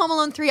 The only Home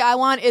Alone 3 I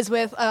want is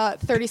with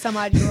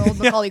 30-some-odd-year-old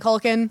Macaulay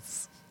Culkin.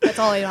 That's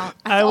all I want.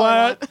 I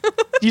want.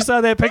 You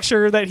saw that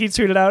picture that he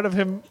tweeted out of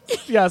him?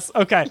 Yes.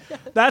 Okay.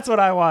 That's what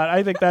I want.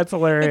 I think that's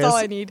hilarious. That's all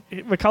I need.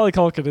 Macaulay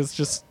Culkin is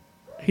just...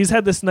 He's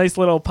had this nice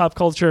little pop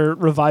culture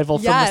revival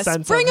from the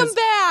sense bring of him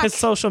back. his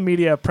social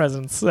media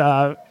presence.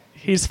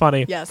 He's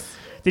funny. Yes.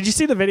 Did you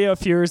see the video a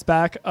few years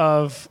back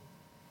of...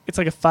 It's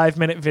like a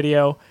 5-minute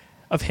video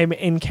of him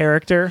in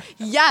character.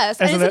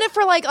 Yes. And isn't it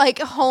for like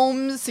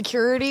home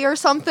security or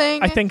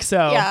something? I think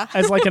so. Yeah.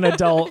 As like an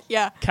adult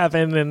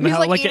Kevin. And he's how,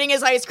 like eating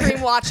his ice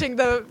cream watching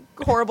the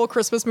horrible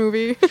Christmas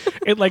movie.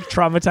 It like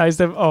traumatized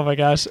him. Oh my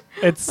gosh.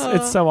 It's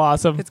so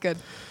awesome. It's good.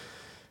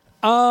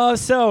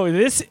 So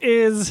this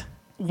is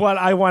what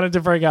I wanted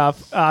to bring up.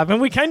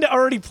 And we kind of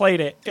already played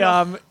it.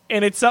 And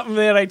it's something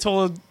that I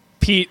told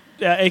Pete,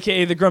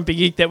 a.k.a. the Grumpy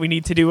Geek, that we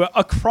need to do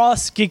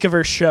across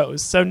Geekiverse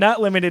shows. So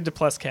not limited to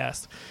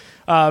PlusCast.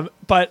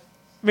 But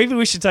maybe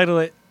we should title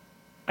it,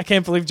 I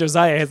Can't Believe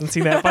Josiah Hasn't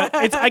Seen That. But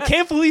it's I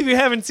Can't Believe You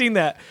Haven't Seen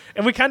That.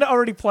 And we kind of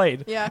already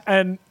played. Yeah.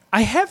 And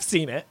I have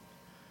seen it.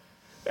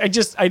 I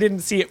didn't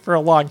see it for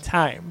a long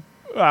time.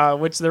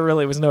 Which there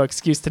really was no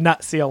excuse to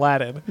not see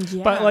Aladdin.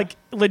 Yeah. But like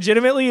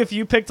legitimately, if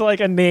you picked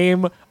like a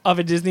name of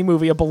a Disney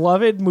movie, a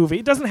beloved movie,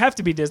 it doesn't have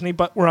to be Disney,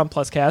 but we're on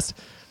PlusCast.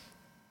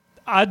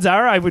 Odds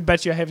are I would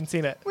bet you I haven't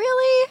seen it.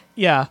 Really?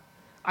 Yeah.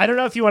 I don't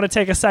know if you want to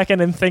take a second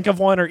and think of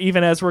one, or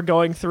even as we're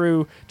going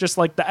through just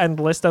like the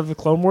end list of the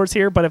Clone Wars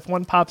here, but if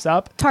one pops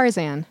up.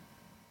 Tarzan.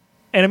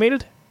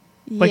 Animated?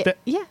 Like the,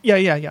 yeah.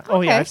 Yeah.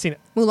 Oh, yeah, I've seen it.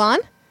 Mulan?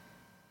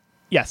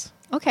 Yes.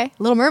 Okay.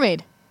 Little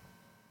Mermaid.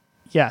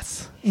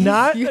 Yes.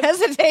 Not You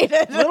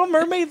hesitated. Little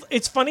Mermaid.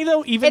 It's funny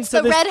though, even it's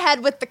the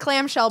redhead with the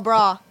clamshell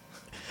bra.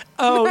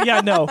 Oh, yeah,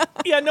 no.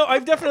 Yeah, no,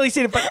 I've definitely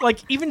seen it. But, like,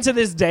 even to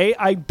this day,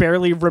 I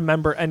barely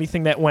remember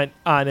anything that went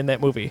on in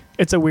that movie.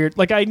 It's a weird...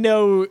 Like, I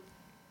know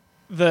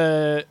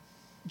the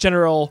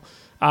general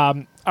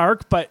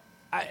arc, but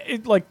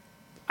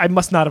I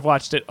must not have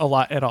watched it a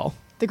lot at all.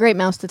 The Great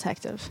Mouse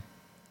Detective.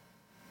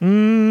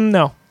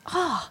 No.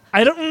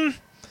 I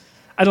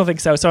don't think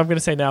so, so I'm going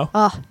to say no.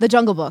 The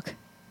Jungle Book.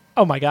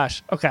 Oh, my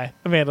gosh. Okay.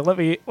 Amanda, let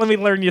me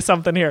learn you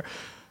something here.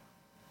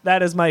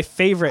 That is my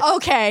favorite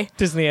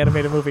Disney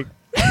animated movie.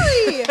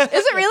 Really?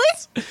 Is it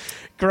really?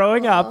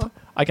 Growing up,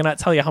 I cannot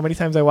tell you how many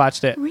times I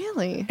watched it.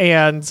 Really?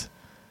 And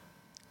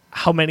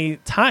how many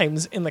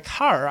times in the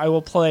car I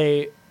will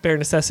play Bare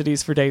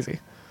Necessities for Daisy.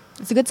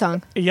 It's a good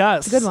song.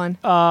 Yes. It's a good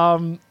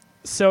one.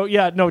 So,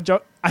 yeah, no,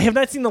 I have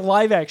not seen the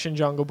live-action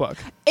Jungle Book.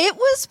 It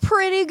was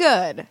pretty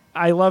good.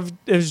 It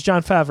was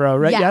Jon Favreau,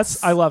 right?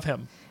 Yes. I love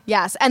him.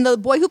 Yes, and the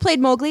boy who played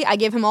Mowgli, I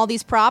gave him all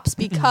these props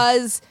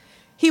because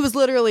he was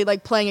literally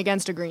like playing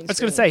against a green screen. I was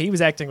going to say, he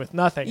was acting with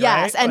nothing,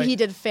 yes, right? And he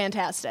did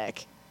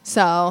fantastic.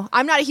 So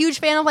I'm not a huge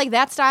fan of like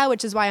that style,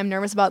 which is why I'm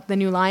nervous about the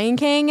new Lion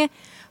King.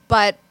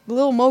 But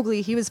little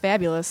Mowgli, he was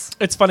fabulous.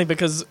 It's funny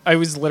because I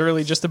was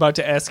literally just about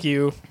to ask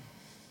you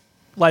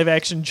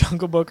live-action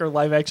Jungle Book or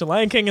live-action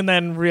Lion King, and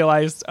then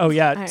realized,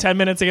 10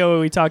 minutes ago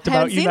we talked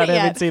about you not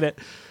having seen it.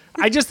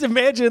 I just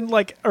imagine,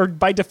 or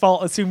by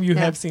default, assume you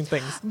have seen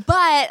things.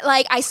 But,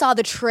 I saw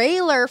the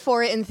trailer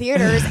for it in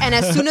theaters, and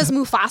as soon as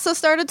Mufasa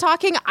started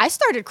talking, I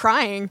started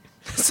crying.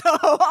 So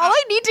all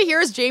I need to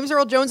hear is James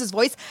Earl Jones'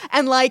 voice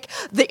and,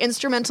 the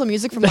instrumental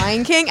music from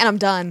Lion King, and I'm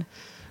done.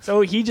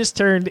 So he just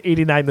turned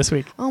 89 this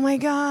week. Oh, my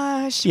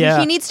gosh. Yeah.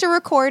 He needs to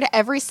record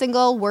every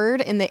single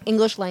word in the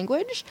English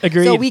language.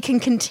 Agreed. So we can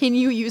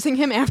continue using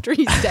him after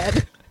he's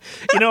dead.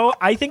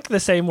 I think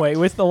the same way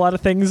with a lot of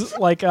things,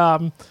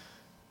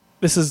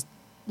 this is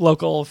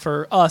local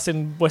for us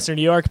in Western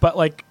New York, but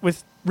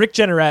with Rick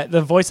Jenneret,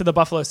 the voice of the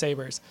Buffalo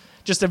Sabres,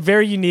 just a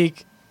very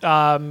unique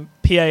not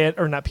PA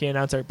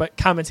announcer, but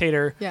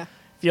commentator. Yeah.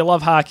 If you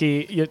love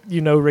hockey, you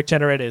know Rick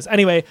Jenneret is.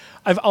 Anyway,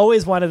 I've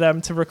always wanted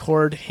them to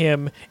record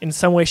him in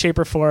some way, shape,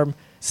 or form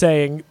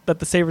saying that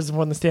the Sabres have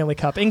won the Stanley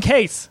Cup, in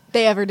case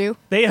they ever do,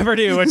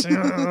 which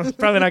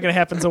probably not going to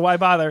happen, so why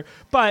bother?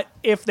 But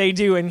if they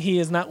do and he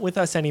is not with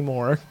us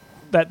anymore,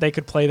 that they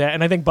could play that.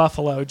 And I think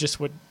Buffalo just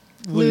would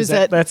lose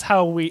it. That's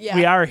how we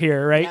are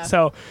here, right? Yeah.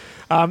 So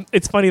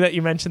it's funny that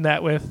you mentioned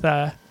that with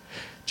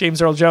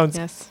James Earl Jones.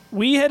 Yes.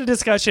 We had a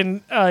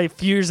discussion a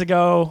few years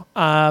ago.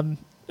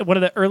 one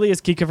of the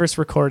earliest Geekiverse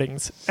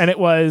recordings, and it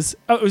was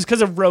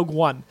because of Rogue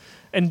One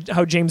and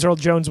how James Earl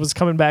Jones was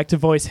coming back to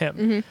voice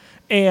him.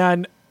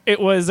 And it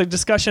was a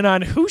discussion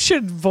on who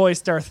should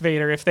voice Darth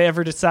Vader if they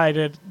ever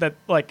decided that,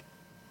 like,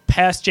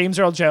 past James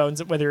Earl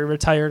Jones, whether he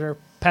retired or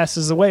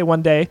passes away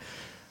one day,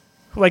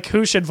 like,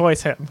 who should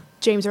voice him?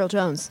 James Earl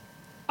Jones.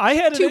 I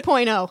had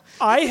 2.0.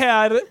 I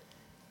had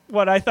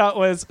what I thought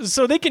was,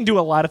 so they can do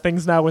a lot of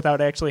things now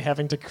without actually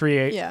having to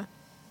create. Yeah.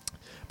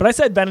 But I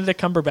said Benedict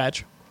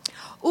Cumberbatch.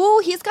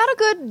 Ooh, he's got a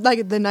good,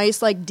 like, the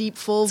nice, like, deep,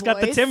 full voice.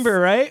 Got the timbre,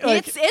 right?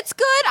 Like, it's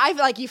good. I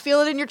like, you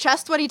feel it in your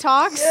chest when he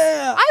talks.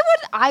 Yeah.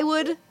 I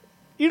would.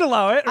 You'd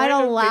allow it, right?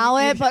 I'd allow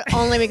it, but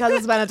only because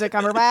it's Benedict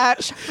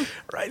Cumberbatch.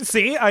 Right.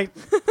 See, I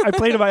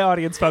played to my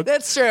audience, folks.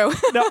 That's true.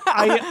 No,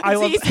 I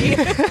love easy.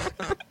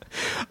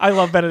 I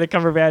love Benedict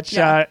Cumberbatch.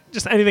 Yeah.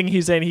 Just anything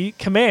he's in, he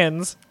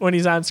commands when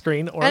he's on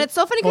screen. Or And it's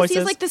so funny because he's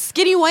voices. like the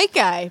skinny white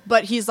guy,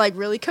 but he's like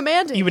really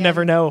commanding. You would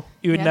never know.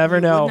 You would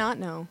never know. You would not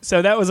know.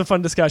 So that was a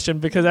fun discussion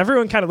because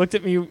everyone kind of looked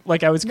at me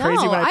like I was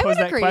crazy when I I posed would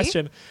that agree.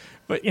 question.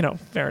 But,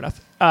 fair enough.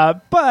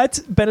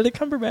 But Benedict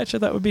Cumberbatch, I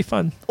thought would be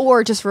fun.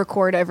 Or just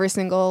record every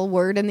single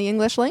word in the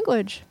English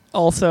language.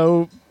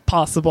 Also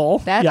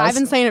possible. Yes. Yes. I've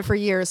been saying it for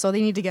years, so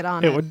they need to get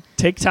on it. It would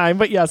take time,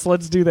 but yes,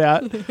 let's do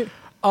that.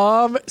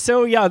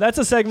 So yeah, that's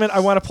a segment I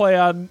want to play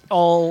on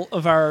all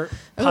of our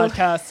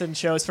podcasts and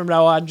shows from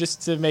now on,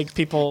 just to make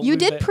people. You lose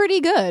did it. pretty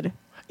good.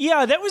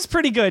 Yeah, that was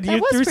pretty good. That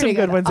You was threw some pretty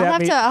good ones I'll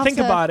at me. I'll Think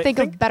have to about it. Think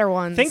of better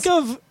ones. Think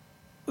of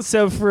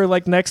for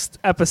like next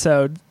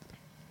episode,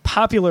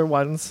 popular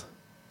ones.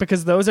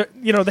 Because those are,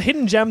 the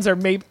hidden gems are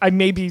I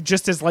may be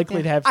just as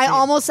likely to have I seen.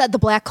 almost said The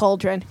Black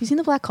Cauldron. Have you seen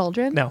The Black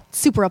Cauldron? No.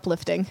 Super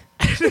uplifting.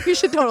 You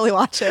should totally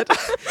watch it.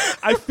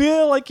 I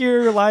feel like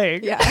you're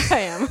lying. Yeah, I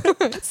am.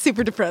 It's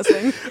super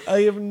depressing.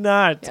 I have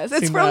not. Yes,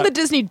 it's seen from that. the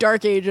Disney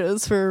Dark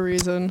Ages for a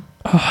reason.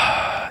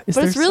 But Is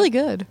there it's really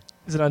good.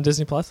 Is it on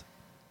Disney Plus?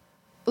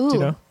 Ooh. Do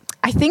you know?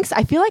 I think so.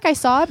 I feel like I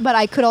saw it, but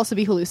I could also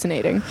be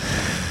hallucinating.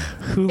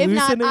 If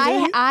not,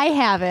 I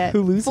have it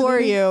for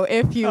you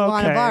if you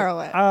want to borrow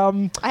it.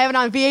 I have it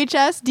on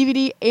VHS,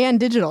 DVD, and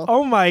digital.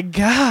 Oh my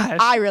gosh.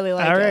 I really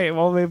like it. All right,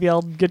 well, maybe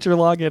I'll get your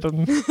login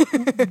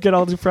and get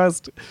all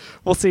depressed.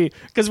 We'll see.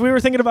 Because we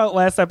were thinking about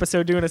last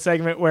episode doing a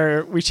segment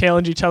where we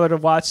challenge each other to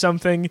watch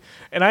something,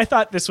 and I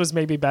thought this was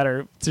maybe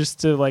better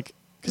just to like...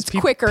 It's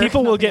quicker.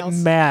 People will get else.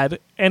 mad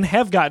and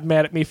have gotten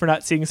mad at me for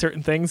not seeing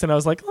certain things, and I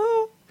was like,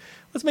 oh,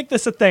 let's make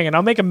this a thing, and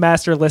I'll make a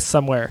master list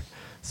somewhere.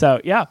 So,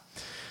 yeah.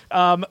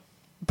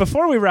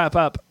 Before we wrap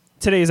up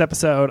today's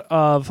episode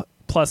of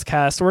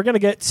PlusCast, we're going to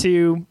get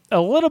to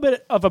a little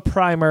bit of a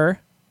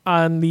primer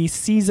on the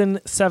Season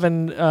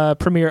 7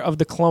 premiere of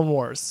The Clone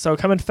Wars. So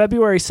coming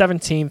February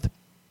 17th,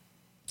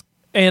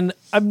 and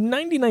I'm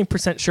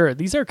 99% sure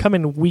these are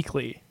coming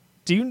weekly.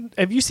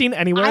 Have you seen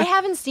anywhere? I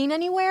haven't seen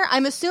anywhere.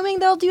 I'm assuming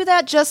they'll do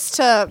that just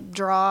to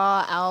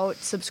draw out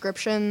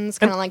subscriptions,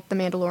 kind of like The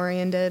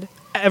Mandalorian did.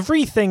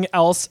 Everything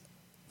else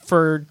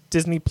for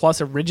Disney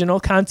Plus original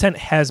content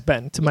has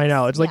been, to my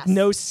knowledge. Like,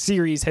 no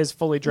series has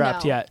fully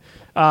dropped yet.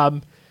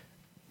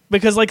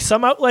 Because, like,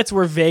 some outlets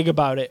were vague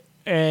about it.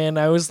 And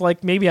I was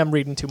like, maybe I'm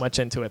reading too much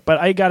into it. But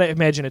I got to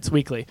imagine it's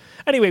weekly.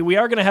 Anyway, we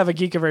are going to have a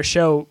Geekiverse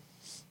show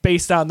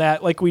based on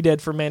that, like we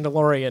did for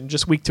Mandalorian,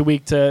 just week to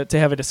week to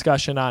have a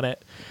discussion on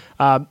it.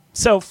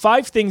 So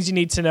 5 things you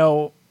need to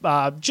know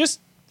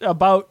just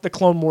about the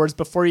Clone Wars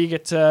before you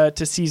get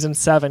to Season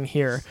 7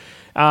 here.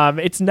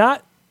 It's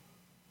not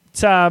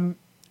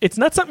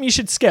something you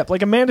should skip.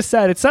 Like Amanda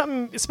said, it's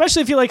something,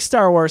 especially if you like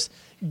Star Wars,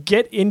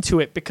 get into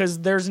it because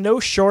there's no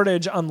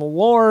shortage on the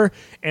lore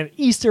and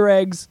Easter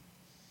eggs.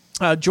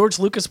 George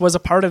Lucas was a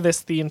part of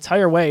this the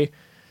entire way.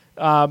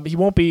 He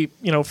won't be,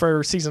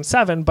 for Season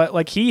 7, but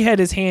like he had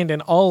his hand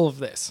in all of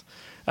this.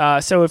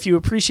 So if you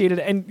appreciated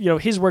and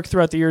his work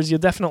throughout the years, you'll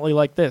definitely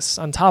like this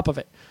on top of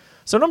it.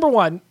 So number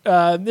 1,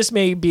 this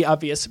may be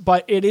obvious,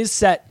 but it is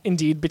set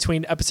indeed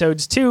between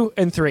episodes 2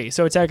 and 3.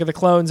 So Attack of the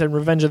Clones and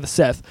Revenge of the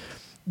Sith.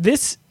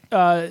 This,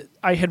 I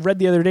had read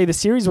the other day, the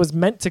series was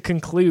meant to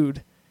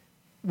conclude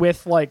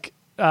with like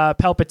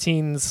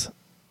Palpatine's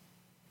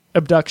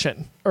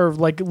abduction or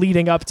like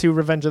leading up to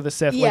Revenge of the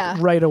Sith, like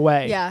right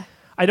away. Yeah.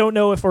 I don't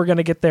know if we're going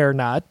to get there or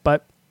not,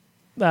 but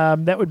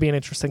that would be an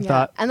interesting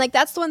thought. And like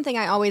that's the one thing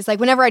I always like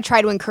whenever I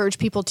try to encourage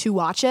people to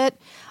watch it,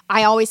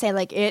 I always say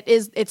like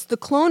it's the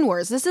Clone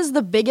Wars. This is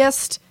the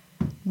biggest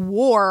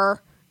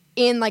war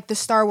in like the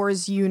Star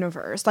Wars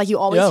universe. Like you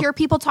always hear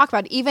people talk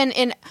about it. Even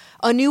in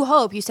A New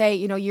Hope, you say,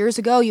 years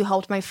ago you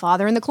helped my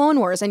father in the Clone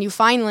Wars, and you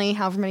finally,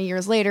 however many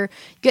years later,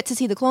 get to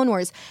see the Clone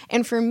Wars.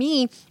 And for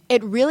me,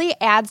 it really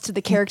adds to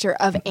the character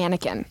of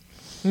Anakin.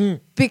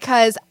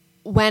 Because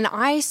when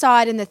I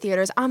saw it in the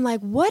theaters, I'm like,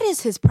 what is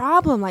his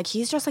problem? Like,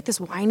 he's just like this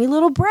whiny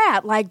little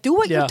brat. Like, do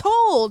what you're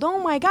told. Oh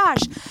my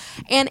gosh.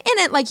 And in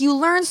it, like, you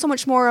learn so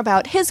much more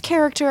about his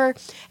character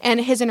and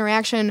his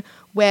interaction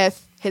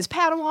with his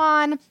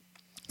Padawan.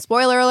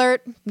 Spoiler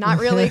alert, not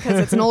really, because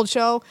it's an old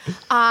show.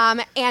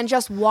 And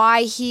just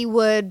why he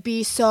would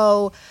be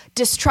so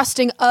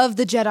distrusting of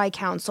the Jedi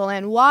Council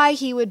and why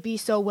he would be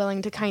so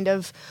willing to kind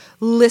of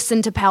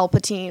listen to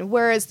Palpatine.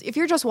 Whereas if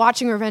you're just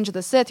watching Revenge of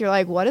the Sith, you're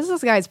like, what is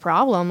this guy's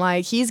problem?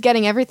 Like, he's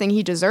getting everything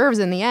he deserves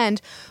in the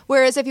end.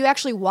 Whereas if you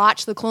actually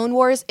watch the Clone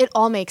Wars, it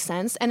all makes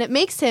sense. And it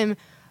makes him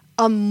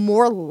a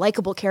more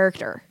likable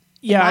character.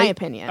 In my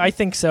opinion. I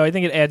think so. I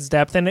think it adds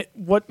depth. And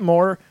what's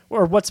more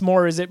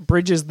is it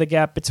bridges the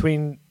gap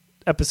between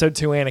episode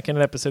 2 Anakin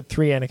and episode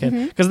 3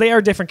 Anakin, because they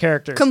are different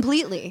characters.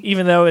 Completely.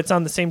 Even though it's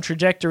on the same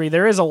trajectory,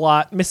 there is a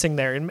lot missing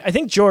there. And I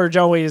think George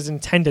always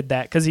intended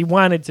that because he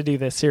wanted to do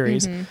this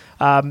series.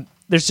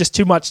 There's just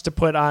too much to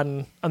put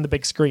on the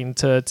big screen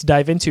to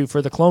dive into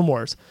for the Clone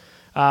Wars.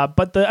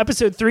 But the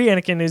episode 3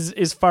 Anakin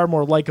is far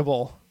more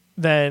likable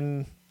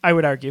than, I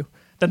would argue,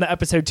 than the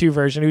episode 2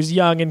 version, who's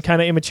young and kind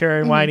of immature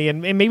and whiny.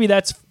 And maybe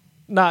that's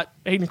not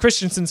Hayden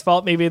Christensen's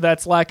fault. Maybe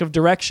that's lack of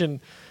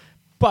direction.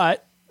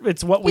 But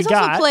it's what we got.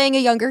 He's also playing a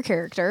younger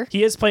character.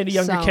 He is playing a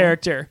younger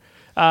character.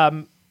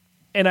 And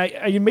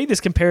I made this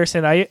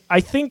comparison.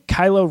 I think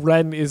Kylo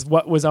Ren is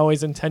what was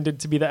always intended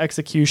to be the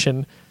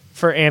execution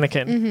for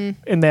Anakin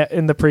in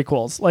the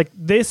prequels. Like,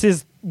 this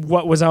is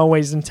what was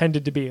always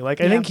intended to be.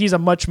 Like, I think he's a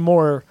much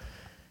more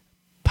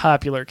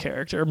popular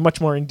character, much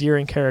more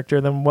endearing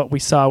character than what we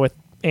saw with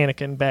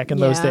Anakin back in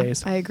those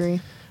days. I agree.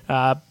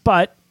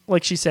 But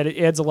like she said, it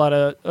adds a lot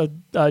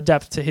of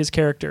depth to his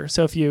character.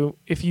 So if you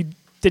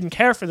didn't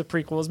care for the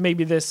prequels,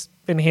 maybe this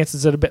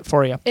enhances it a bit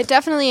for you. It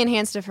definitely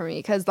enhanced it for me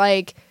because,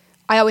 like,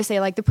 I always say,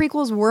 like, the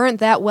prequels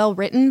weren't that well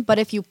written, but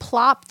if you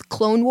plop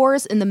Clone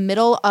Wars in the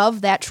middle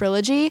of that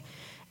trilogy,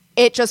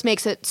 it just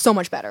makes it so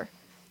much better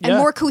and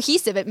more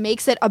cohesive. It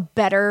makes it a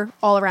better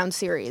all-around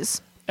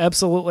series.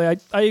 Absolutely.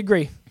 I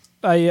agree.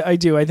 I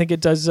do. I think it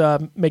does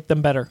make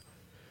them better.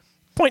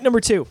 Point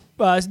number 2.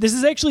 This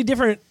is actually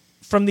different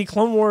from the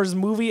Clone Wars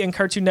movie and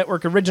Cartoon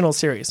Network original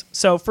series.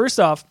 So first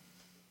off,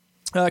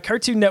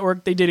 Cartoon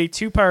Network, they did a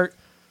 2-part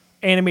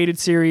animated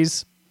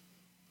series.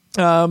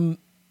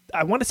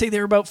 I want to say they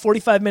were about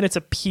 45 minutes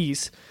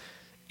apiece.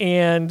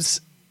 And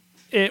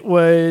it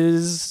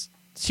was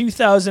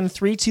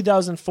 2003,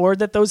 2004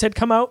 that those had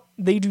come out.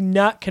 They do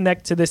not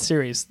connect to this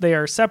series. They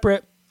are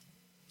separate,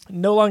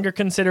 no longer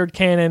considered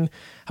canon.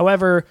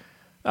 However,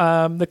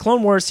 the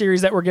Clone Wars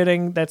series that we're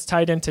getting that's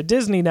tied into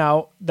Disney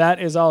now, that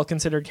is all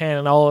considered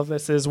canon. All of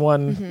this is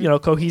one,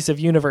 cohesive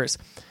universe.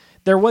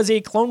 There was a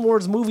Clone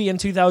Wars movie in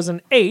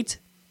 2008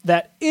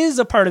 that is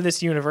a part of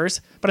this universe,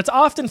 but it's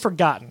often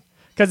forgotten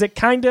because it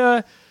kind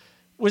of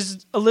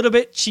was a little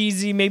bit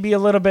cheesy, maybe a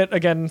little bit,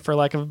 again, for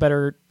lack of a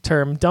better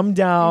term, dumbed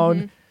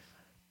down.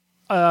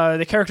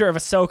 The character of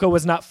Ahsoka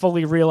was not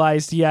fully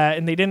realized yet,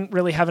 and they didn't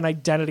really have an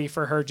identity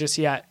for her just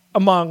yet,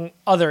 among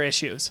other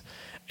issues.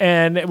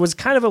 And it was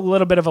kind of a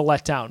little bit of a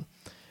letdown.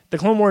 The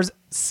Clone Wars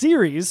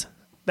series,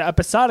 the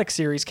episodic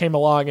series, came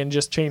along and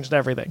just changed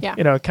everything. Yeah.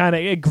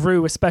 It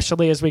grew,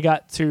 especially as we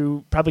got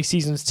to probably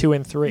seasons 2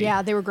 and 3.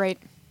 Yeah, they were great.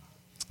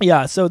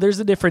 Yeah, so there's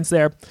a difference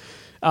there.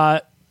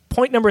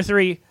 Point number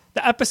 3,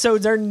 the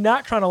episodes are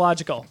not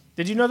chronological.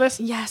 Did you know this?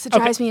 Yes, it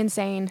drives me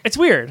insane. It's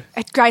weird.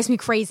 It drives me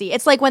crazy.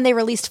 It's like when they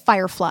released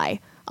Firefly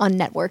on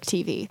network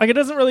TV. Like, it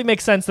doesn't really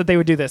make sense that they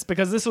would do this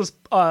because this was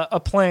a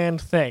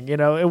planned thing.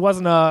 It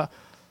wasn't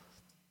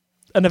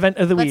an event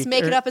of the week. Let's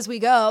make it up as we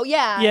go.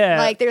 Yeah.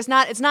 Like, it's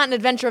not an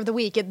adventure of the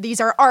week. These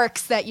are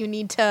arcs that you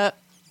need to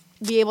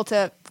be able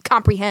to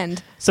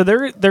comprehend. So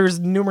there's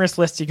numerous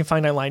lists you can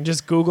find online.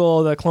 Just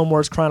Google the Clone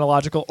Wars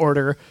chronological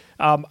order.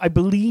 I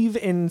believe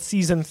in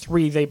season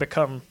 3 they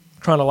become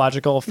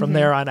chronological from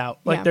there on out.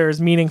 Like,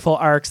 there's meaningful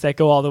arcs that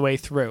go all the way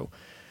through.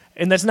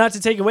 And that's not to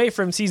take away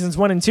from seasons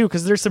 1 and 2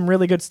 because there's some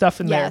really good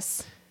stuff in there.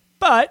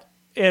 But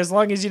as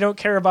long as you don't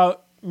care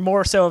about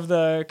more so of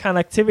the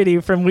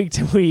connectivity from week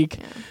to week,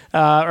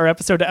 or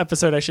episode to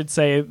episode, I should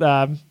say,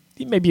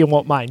 maybe you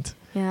won't mind.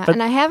 Yeah,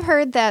 and I have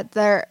heard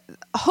that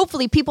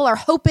hopefully people are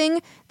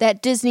hoping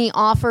that Disney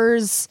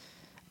offers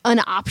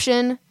an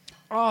option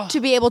to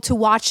be able to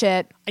watch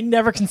it. I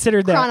never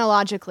considered that.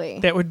 Chronologically.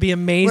 That would be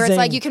amazing. Where it's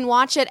like you can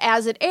watch it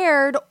as it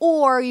aired,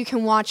 or you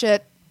can watch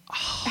it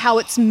how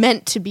it's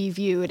meant to be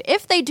viewed.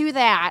 If they do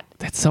that,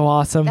 that's so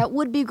awesome. That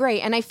would be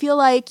great. And I feel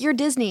like you're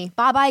Disney.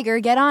 Bob Iger,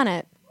 get on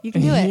it. You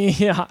can do it.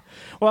 Yeah.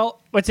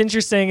 Well, what's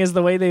interesting is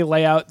the way they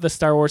lay out the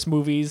Star Wars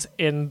movies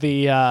in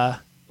the,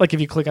 like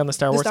if you click on the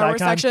Star Wars icon,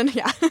 section,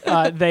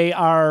 they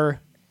are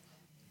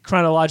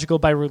chronological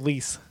by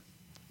release,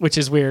 which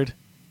is weird.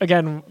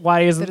 Again,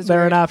 why isn't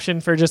there an option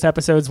for just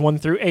episodes 1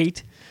 through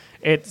 8?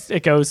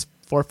 It goes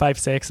 4, 5,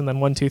 6, and then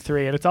 1, 2,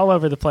 3, and it's all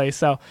over the place.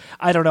 So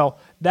I don't know.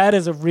 That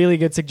is a really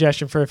good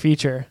suggestion for a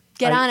feature.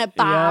 Get on it,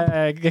 Bob.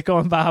 Yeah, get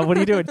going, Bob. What are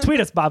you doing? Tweet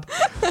us, Bob.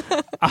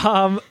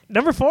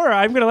 Number 4,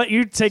 I'm going to let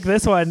you take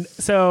this one.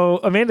 So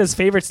Amanda's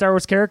favorite Star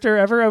Wars character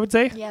ever, I would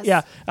say. Yes.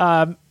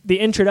 Yeah. The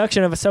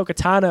introduction of Ahsoka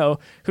Tano,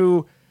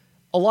 who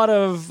a lot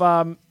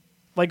of,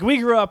 we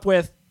grew up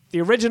with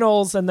the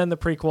originals and then the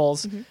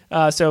prequels.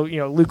 So,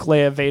 Luke,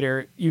 Leia,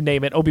 Vader, you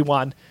name it,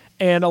 Obi-Wan.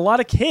 And a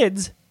lot of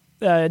kids,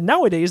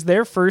 nowadays,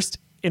 their first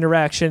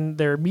interaction,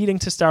 their meeting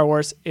to Star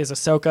Wars, is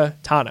Ahsoka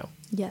Tano.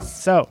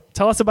 Yes. So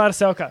tell us about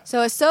Ahsoka. So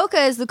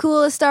Ahsoka is the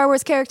coolest Star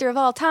Wars character of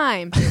all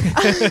time.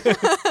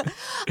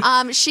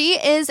 She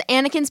is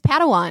Anakin's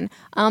Padawan.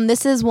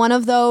 This is one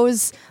of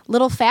those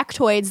little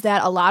factoids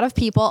that a lot of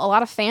people, a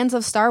lot of fans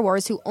of Star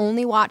Wars who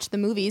only watch the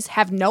movies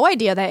have no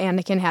idea that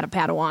Anakin had a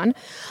Padawan.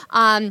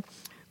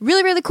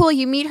 Really, really cool.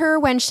 You meet her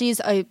when she's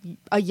a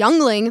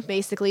youngling,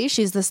 basically.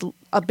 She's this,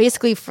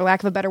 basically, for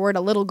lack of a better word,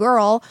 a little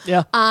girl.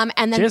 Yeah.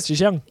 And then She's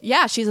young.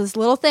 Yeah, she's this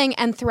little thing.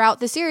 And throughout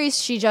the series,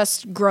 she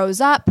just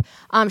grows up.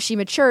 She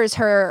matures.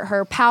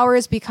 Her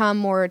powers become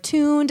more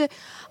attuned.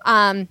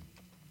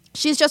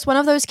 She's just one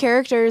of those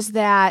characters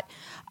that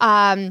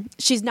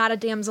she's not a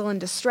damsel in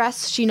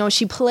distress.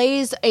 She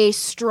plays a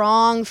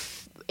strong,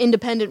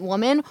 independent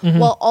woman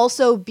while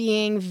also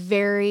being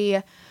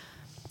very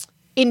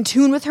in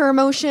tune with her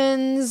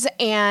emotions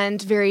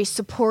and very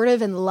supportive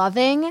and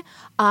loving,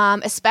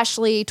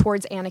 especially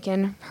towards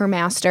Anakin, her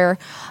master.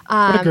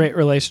 What a great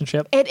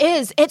relationship. It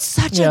is. It's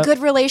such a good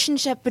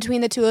relationship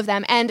between the two of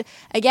them. And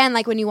again,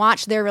 like when you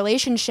watch their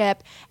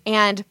relationship,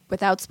 and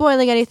without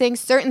spoiling anything,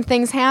 certain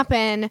things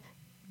happen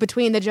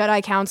between the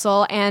Jedi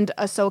Council and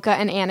Ahsoka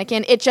and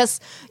Anakin. It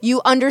just,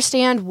 you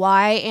understand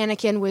why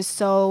Anakin was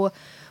so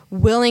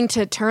willing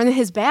to turn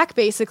his back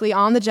basically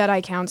on the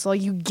Jedi Council.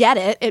 You get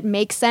it. It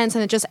makes sense,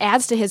 and it just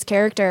adds to his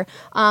character.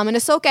 And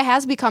Ahsoka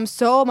has become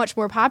so much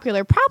more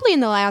popular, probably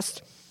in the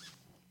last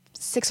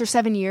 6 or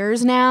 7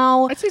 years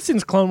now. I'd say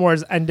since Clone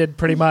Wars ended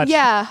pretty much.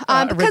 Yeah,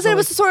 because originally. it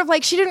was sort of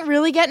like she didn't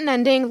really get an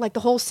ending. Like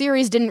the whole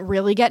series didn't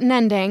really get an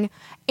ending.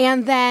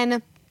 And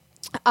then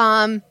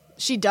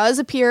she does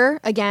appear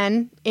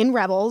again in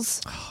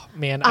Rebels. Oh,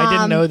 man, I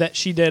didn't know that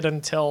she did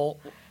until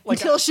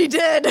she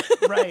did.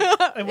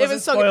 Right. It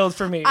wasn't spoiled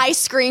for me. I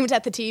screamed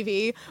at the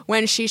TV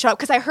when she showed up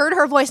because I heard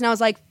her voice and I was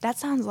like, that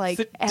sounds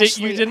like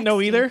Ashley. You didn't know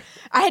either?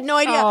 I had no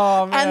idea.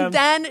 Oh, man. And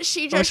then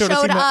she just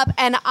showed up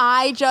and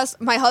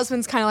my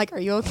husband's kind of like, are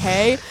you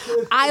okay?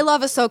 I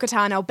love Ahsoka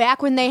Tano.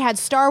 Back when they had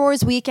Star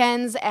Wars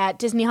weekends at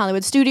Disney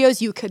Hollywood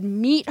Studios, you could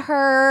meet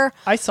her.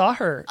 I saw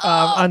her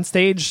on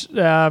stage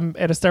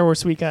at a Star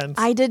Wars weekend.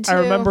 I did too. I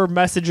remember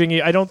messaging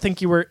you. I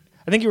think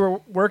you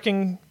were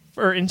working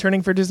or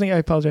interning for Disney. I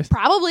apologize.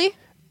 Probably.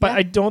 But yeah.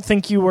 I don't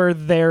think you were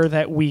there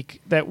that week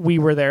that we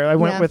were there. I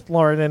went with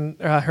Lauren and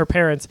her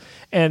parents,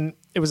 and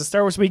it was a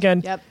Star Wars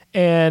weekend. Yep.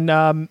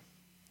 And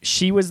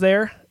she was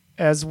there,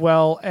 as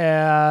well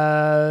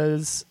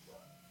as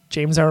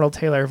James Arnold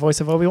Taylor, voice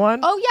of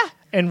Obi-Wan. Oh, yeah.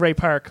 And Ray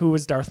Park, who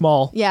was Darth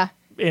Maul. Yeah.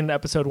 In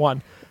episode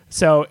 1.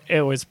 So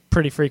it was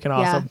pretty freaking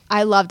awesome. Yeah,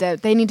 I loved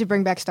it. They need to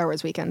bring back Star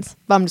Wars weekends.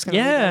 But I'm just going to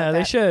Yeah,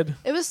 they should.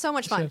 It was so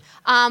much fun.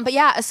 But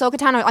yeah, Ahsoka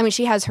Tano, I mean,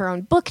 she has her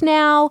own book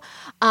now.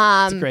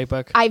 It's a great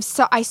book. I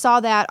saw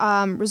that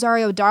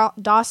Rosario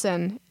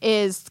Dawson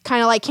is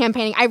kind of like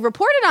campaigning. I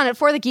reported on it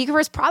for the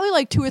Geekiverse probably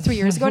like 2 or 3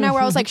 years ago now,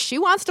 where I was like, she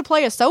wants to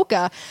play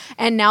Ahsoka.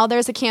 And now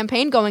there's a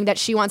campaign going that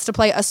she wants to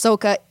play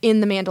Ahsoka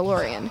in The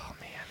Mandalorian. Oh,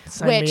 man.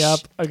 Sign me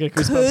up. I get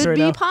goosebumps could right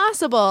be now.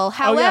 possible.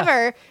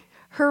 However,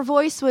 her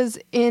voice was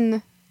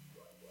in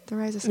The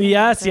Rise of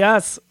Skywalker.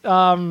 Yes.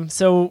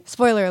 So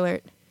spoiler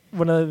alert.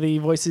 One of the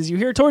voices you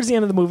hear towards the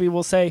end of the movie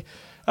will say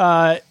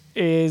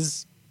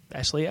is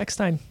Ashley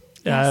Eckstein,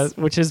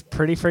 which is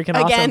pretty freaking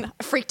awesome. Again,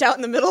 freaked out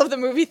in the middle of the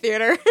movie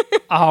theater.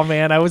 Oh,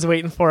 man, I was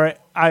waiting for it.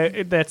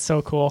 That's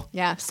so cool.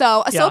 Yeah.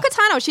 So Ahsoka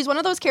Tano, she's one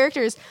of those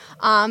characters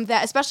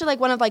that, especially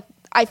like one of like,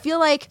 I feel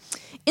like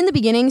in the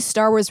beginning,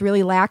 Star Wars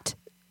really lacked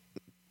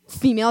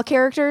female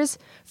characters.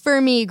 For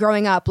me,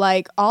 growing up,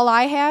 like all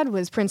I had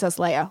was Princess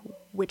Leia,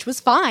 which was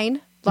fine.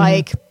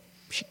 Like,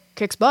 she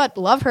kicks butt,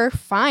 love her,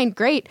 fine,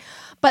 great.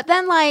 But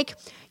then, like,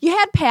 you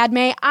had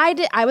Padme.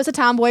 I was a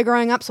tomboy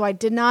growing up, so I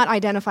did not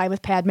identify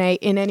with Padme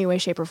in any way,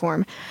 shape, or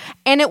form.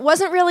 And it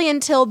wasn't really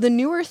until the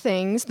newer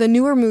things, the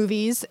newer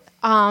movies,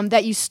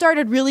 that you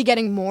started really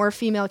getting more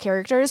female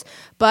characters.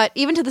 But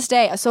even to this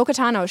day, Ahsoka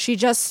Tano,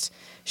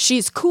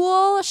 she's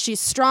cool, she's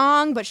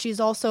strong, but she's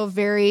also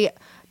very...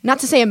 not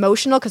to say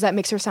emotional, because that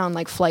makes her sound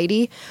like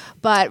flighty,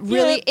 but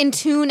really in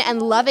tune and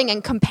loving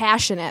and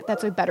compassionate.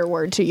 That's a better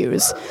word to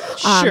use.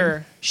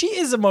 Sure. She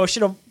is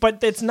emotional,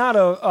 but it's not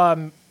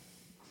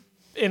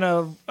in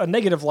a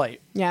negative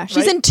light. Yeah,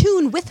 she's in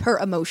tune with her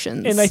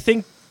emotions. And I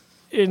think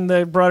in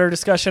the broader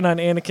discussion on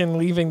Anakin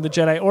leaving the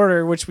Jedi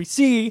Order, which we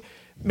see,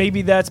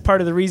 maybe that's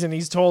part of the reason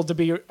he's told to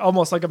be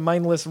almost like a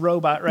mindless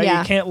robot, right?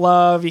 Yeah. He can't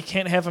love, he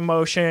can't have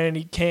emotion,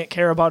 he can't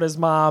care about his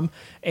mom.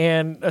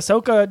 And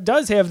Ahsoka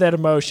does have that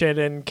emotion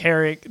and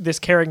this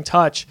caring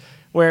touch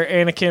where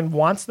Anakin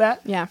wants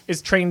that,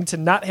 is trained to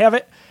not have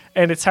it,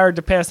 and it's hard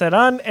to pass that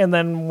on. And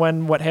then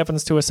when what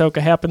happens to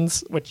Ahsoka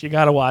happens, which you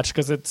got to watch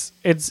because it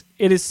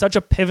is such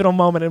a pivotal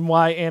moment in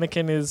why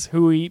Anakin is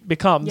who he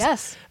becomes.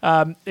 Yes.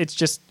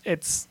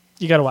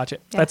 You got to watch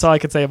it. Yeah. That's all I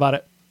could say about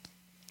it.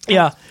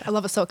 Yeah, I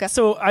love Ahsoka.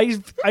 So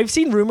I've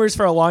seen rumors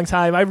for a long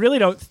time. I really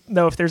don't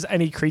know if there's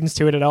any credence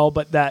to it at all,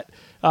 but that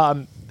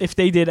if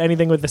they did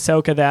anything with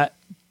Ahsoka, that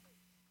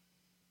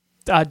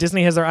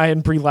Disney has their eye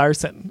on Brie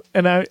Larson,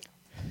 and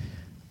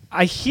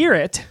I hear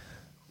it.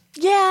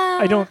 Yeah,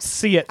 I don't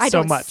see it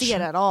so much. I don't see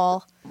it at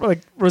all.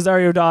 like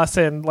Rosario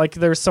Dawson, like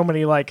there's so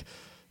many like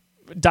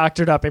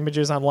doctored up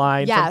images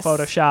online Yes. from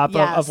Photoshop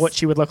Yes. of what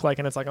she would look like,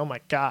 and it's like, oh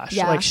my gosh,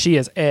 Yeah. like she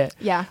is it.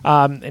 Yeah.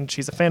 And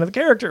she's a fan of the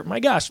character. My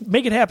gosh,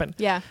 make it happen.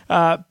 Yeah.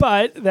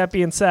 But that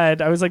being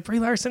said, I was like, Brie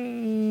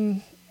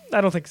Larson,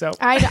 I don't think so.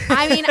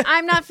 I mean,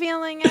 I'm not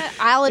feeling it.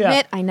 I'll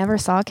admit, I never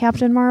saw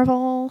Captain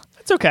Marvel.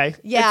 It's okay.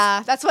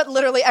 Yeah, that's what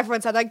literally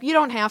everyone said. Like, you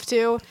don't have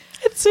to.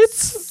 It's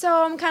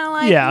So I'm kind of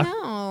like, Yeah.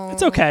 no.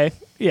 it's okay.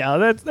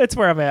 Yeah, that's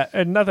where I'm at.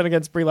 And nothing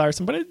against Brie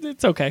Larson, but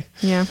it's okay.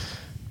 Yeah.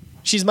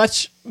 She's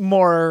much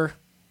more.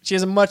 She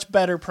has a much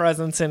better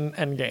presence in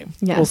Endgame.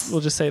 Yes.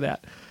 We'll just say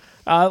that.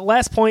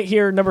 Last point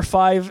here, number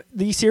 5.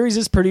 The series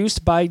is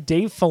produced by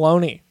Dave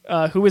Filoni,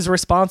 who is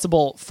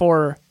responsible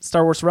for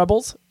Star Wars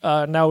Rebels,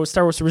 now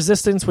Star Wars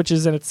Resistance, which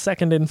is in its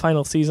second and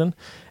final season,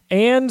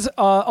 and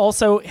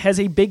also has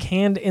a big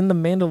hand in The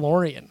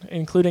Mandalorian,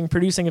 including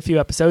producing a few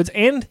episodes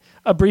and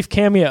a brief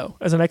cameo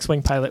as an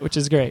X-Wing pilot, which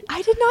is great.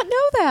 I did not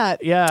know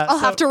that. Yeah. I'll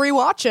have to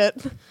rewatch it.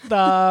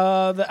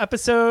 The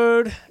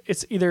episode,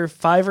 it's either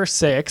 5 or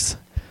 6,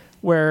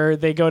 where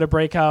they go to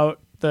break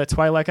out the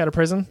Twi'lek out of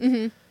prison.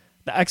 Mm-hmm.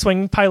 The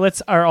X-Wing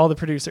pilots are all the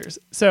producers.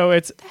 So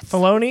it's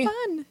Filoni.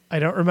 Fun. I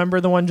don't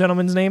remember the one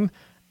gentleman's name.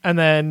 And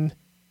then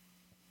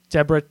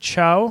Deborah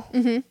Chow,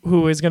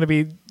 who is going to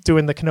be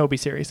doing the Kenobi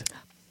series.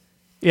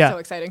 Yeah. So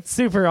exciting.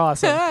 Super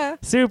awesome.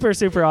 super,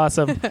 super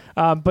awesome.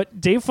 But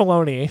Dave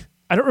Filoni,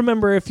 I don't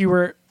remember if you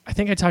were, I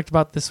think I talked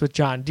about this with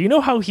John. Do you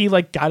know how he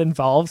like got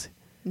involved?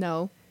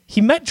 No. He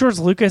met George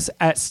Lucas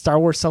at Star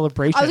Wars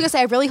Celebration. I was going to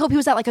say, I really hope he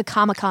was at like a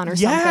Comic-Con or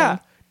Yeah.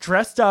 something.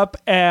 Dressed up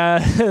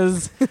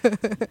as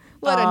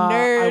What a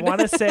nerd. I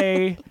want to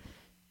say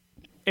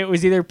it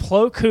was either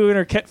Plo Koon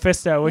or Kit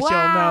Fisto, which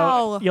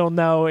Wow. you'll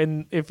know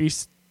if you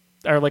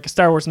are like a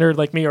Star Wars nerd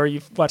like me or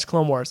you've watched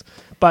Clone Wars.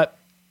 But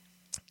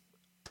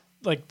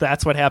like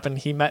that's what happened.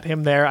 He met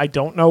him there. I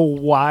don't know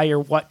why or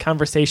what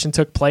conversation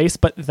took place,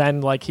 but then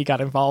like he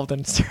got involved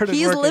and started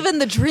He's working. living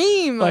the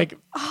dream. Like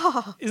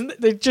isn't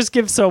they just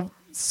give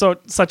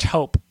such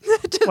hope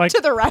like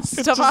to the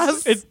rest of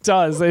us. It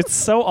does. It's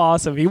so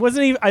awesome. He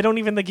wasn't even, I don't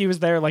even think he was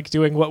there like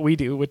doing what we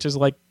do, which is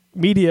like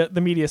the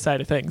media side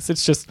of things.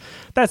 It's just,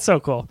 that's so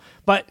cool.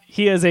 But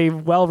he is a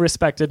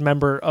well-respected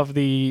member of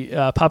the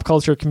pop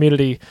culture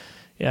community.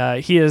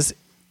 He is,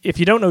 if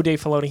you don't know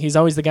Dave Filoni, he's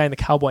always the guy in the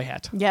cowboy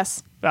hat.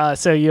 Yes.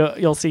 So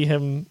you'll see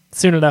him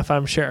soon enough,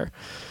 I'm sure.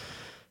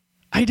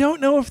 I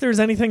don't know if there's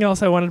anything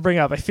else I wanted to bring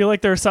up. I feel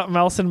like there's something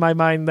else in my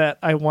mind that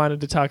I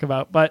wanted to talk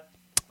about, but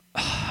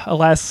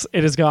alas,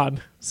 it is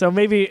gone. So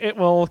maybe it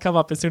will come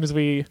up as soon as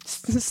we hit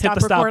the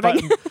stop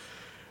button.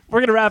 We're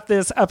going to wrap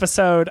this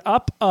episode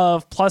up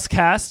of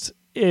PlusCast.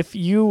 If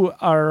you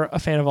are a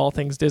fan of all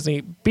things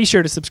Disney, be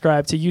sure to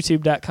subscribe to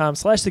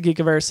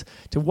youtube.com/thegeekiverse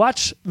to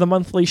watch the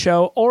monthly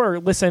show or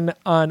listen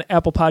on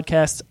Apple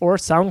Podcasts or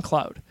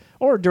SoundCloud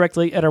or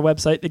directly at our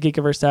website,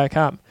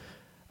 thegeekiverse.com.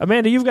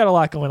 Amanda, you've got a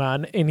lot going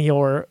on in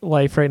your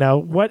life right now.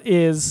 What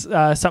is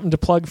something to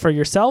plug for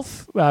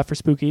yourself for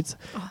Spook Eats,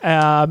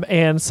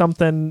 and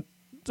something,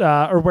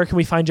 or where can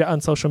we find you on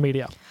social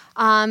media?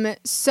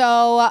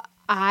 So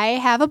I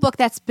have a book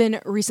that's been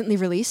recently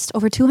released.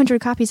 Over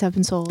 200 copies have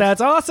been sold.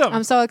 That's awesome.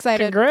 I'm so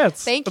excited.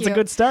 Congrats. Thank you. That's a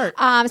good start.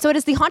 So it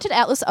is the Haunted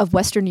Atlas of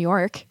Western New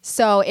York.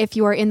 So if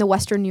you are in the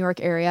Western New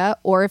York area,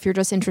 or if you're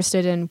just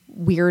interested in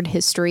weird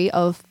history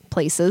of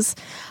places,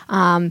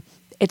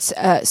 it's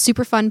a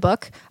super fun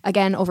book.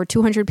 Again, over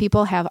 200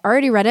 people have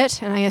already read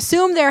it, and I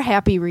assume they're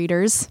happy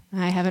readers.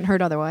 I haven't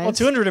heard otherwise. Well,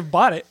 200 have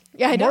bought it.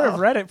 Yeah, I know. More have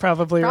read it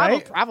probably,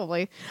 right?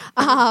 Probably.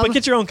 But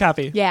get your own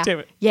copy. Yeah. Damn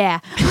it. Yeah.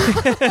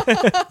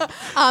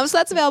 So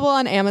that's available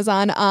on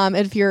Amazon. And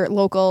if you're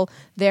local,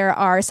 there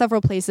are several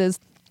places,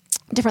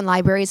 different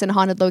libraries and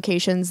haunted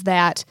locations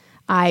that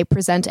I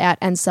present at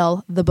and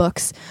sell the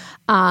books.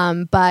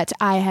 But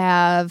I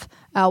have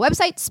a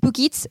website,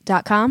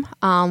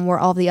 spookeats.com, where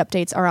all the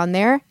updates are on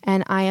there.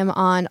 And I am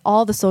on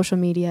all the social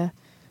media.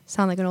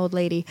 Sound like an old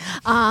lady.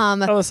 All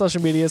the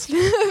social medias.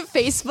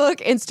 Facebook,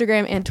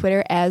 Instagram, and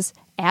Twitter as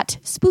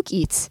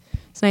 @spookeats.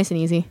 It's nice and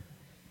easy.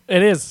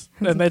 It is,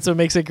 and that's what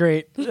makes it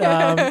great.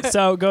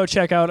 So go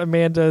check out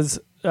Amanda's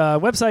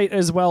website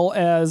as well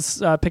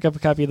as pick up a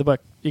copy of the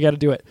book. You got to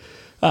do it.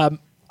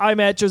 I'm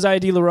at Josiah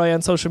D. Leroy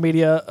on social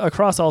media,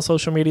 across all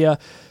social media.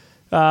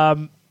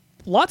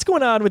 Lots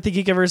going on with the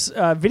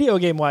Geekiverse video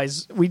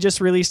game-wise. We just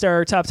released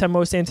our top 10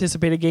 most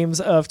anticipated games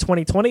of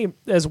 2020,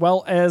 as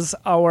well as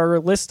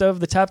our list of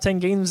the top 10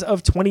 games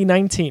of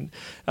 2019.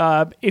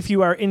 If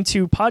you are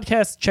into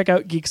podcasts, check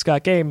out Geeks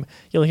Got Game.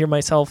 You'll hear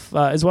myself,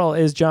 as well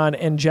as John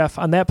and Jeff,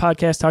 on that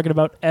podcast talking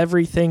about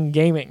everything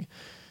gaming.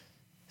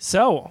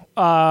 So,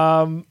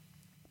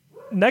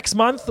 next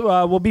month,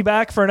 we'll be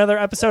back for another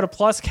episode of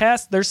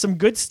PlusCast. There's some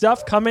good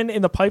stuff coming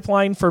in the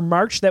pipeline for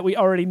March that we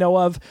already know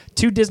of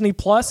to Disney+.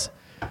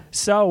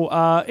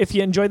 So if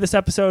you enjoyed this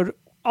episode,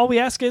 all we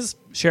ask is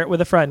share it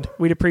with a friend.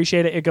 We'd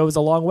appreciate it. It goes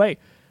a long way.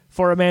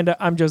 For Amanda,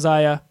 I'm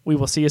Josiah. We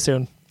will see you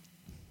soon.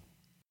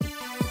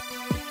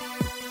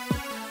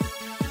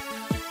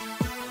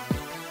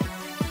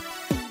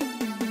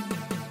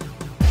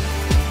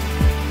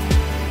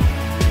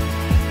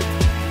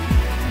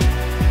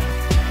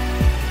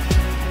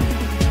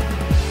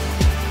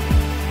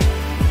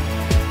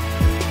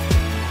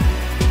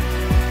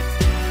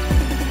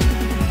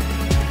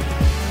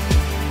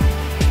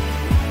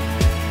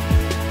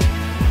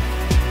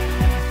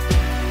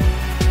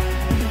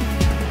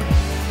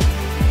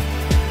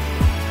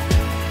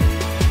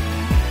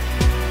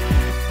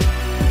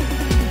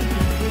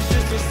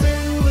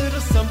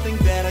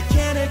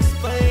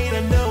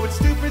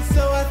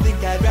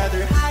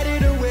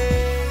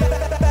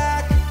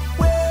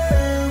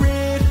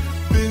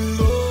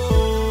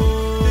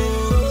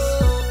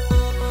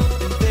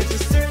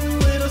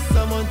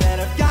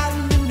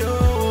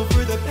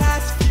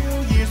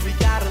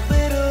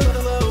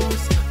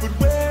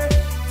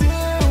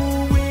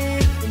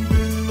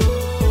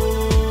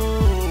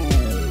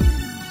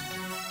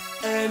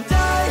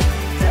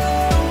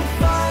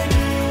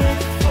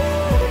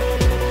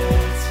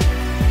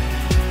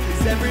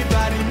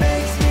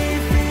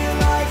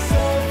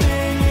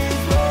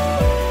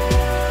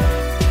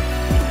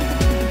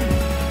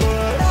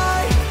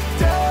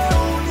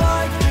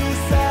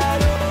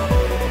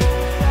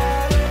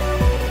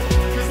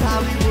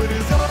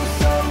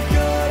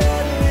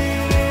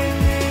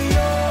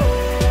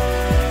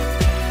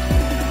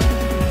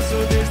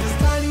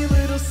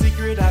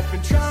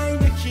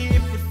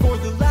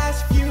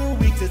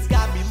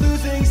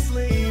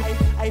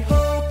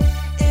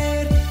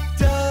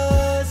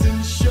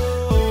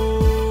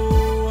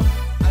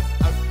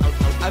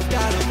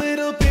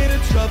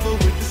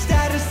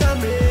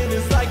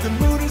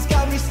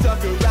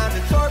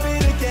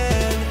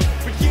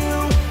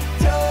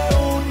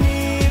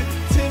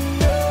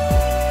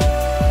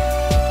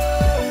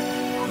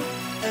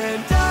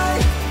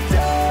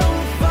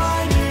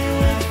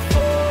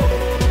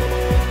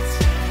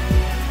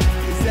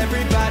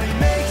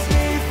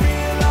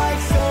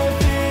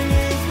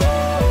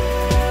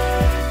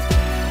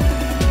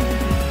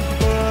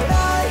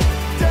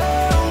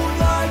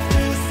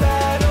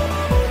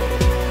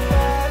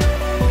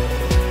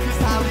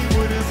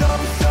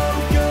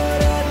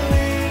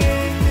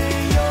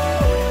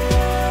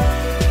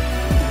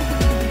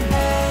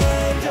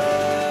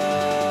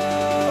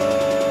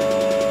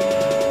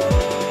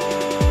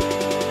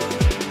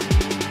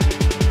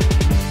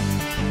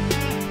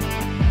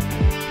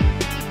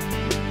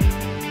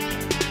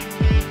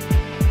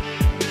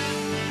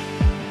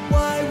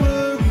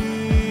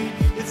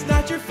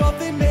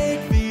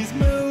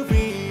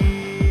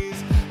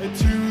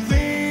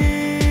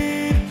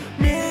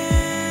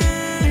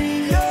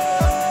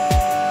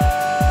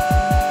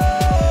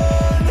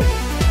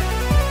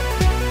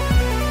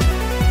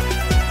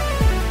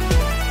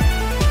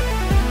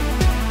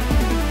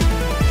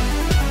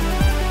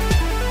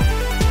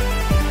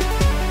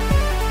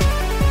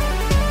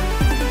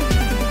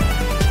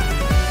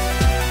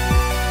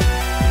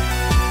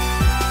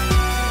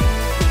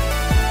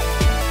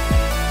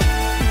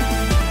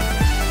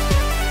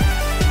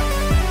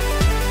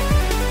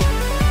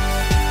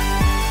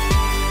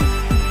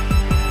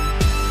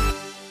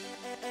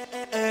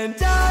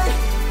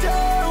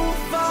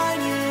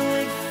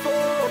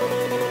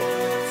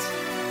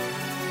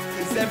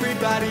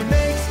 everybody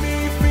make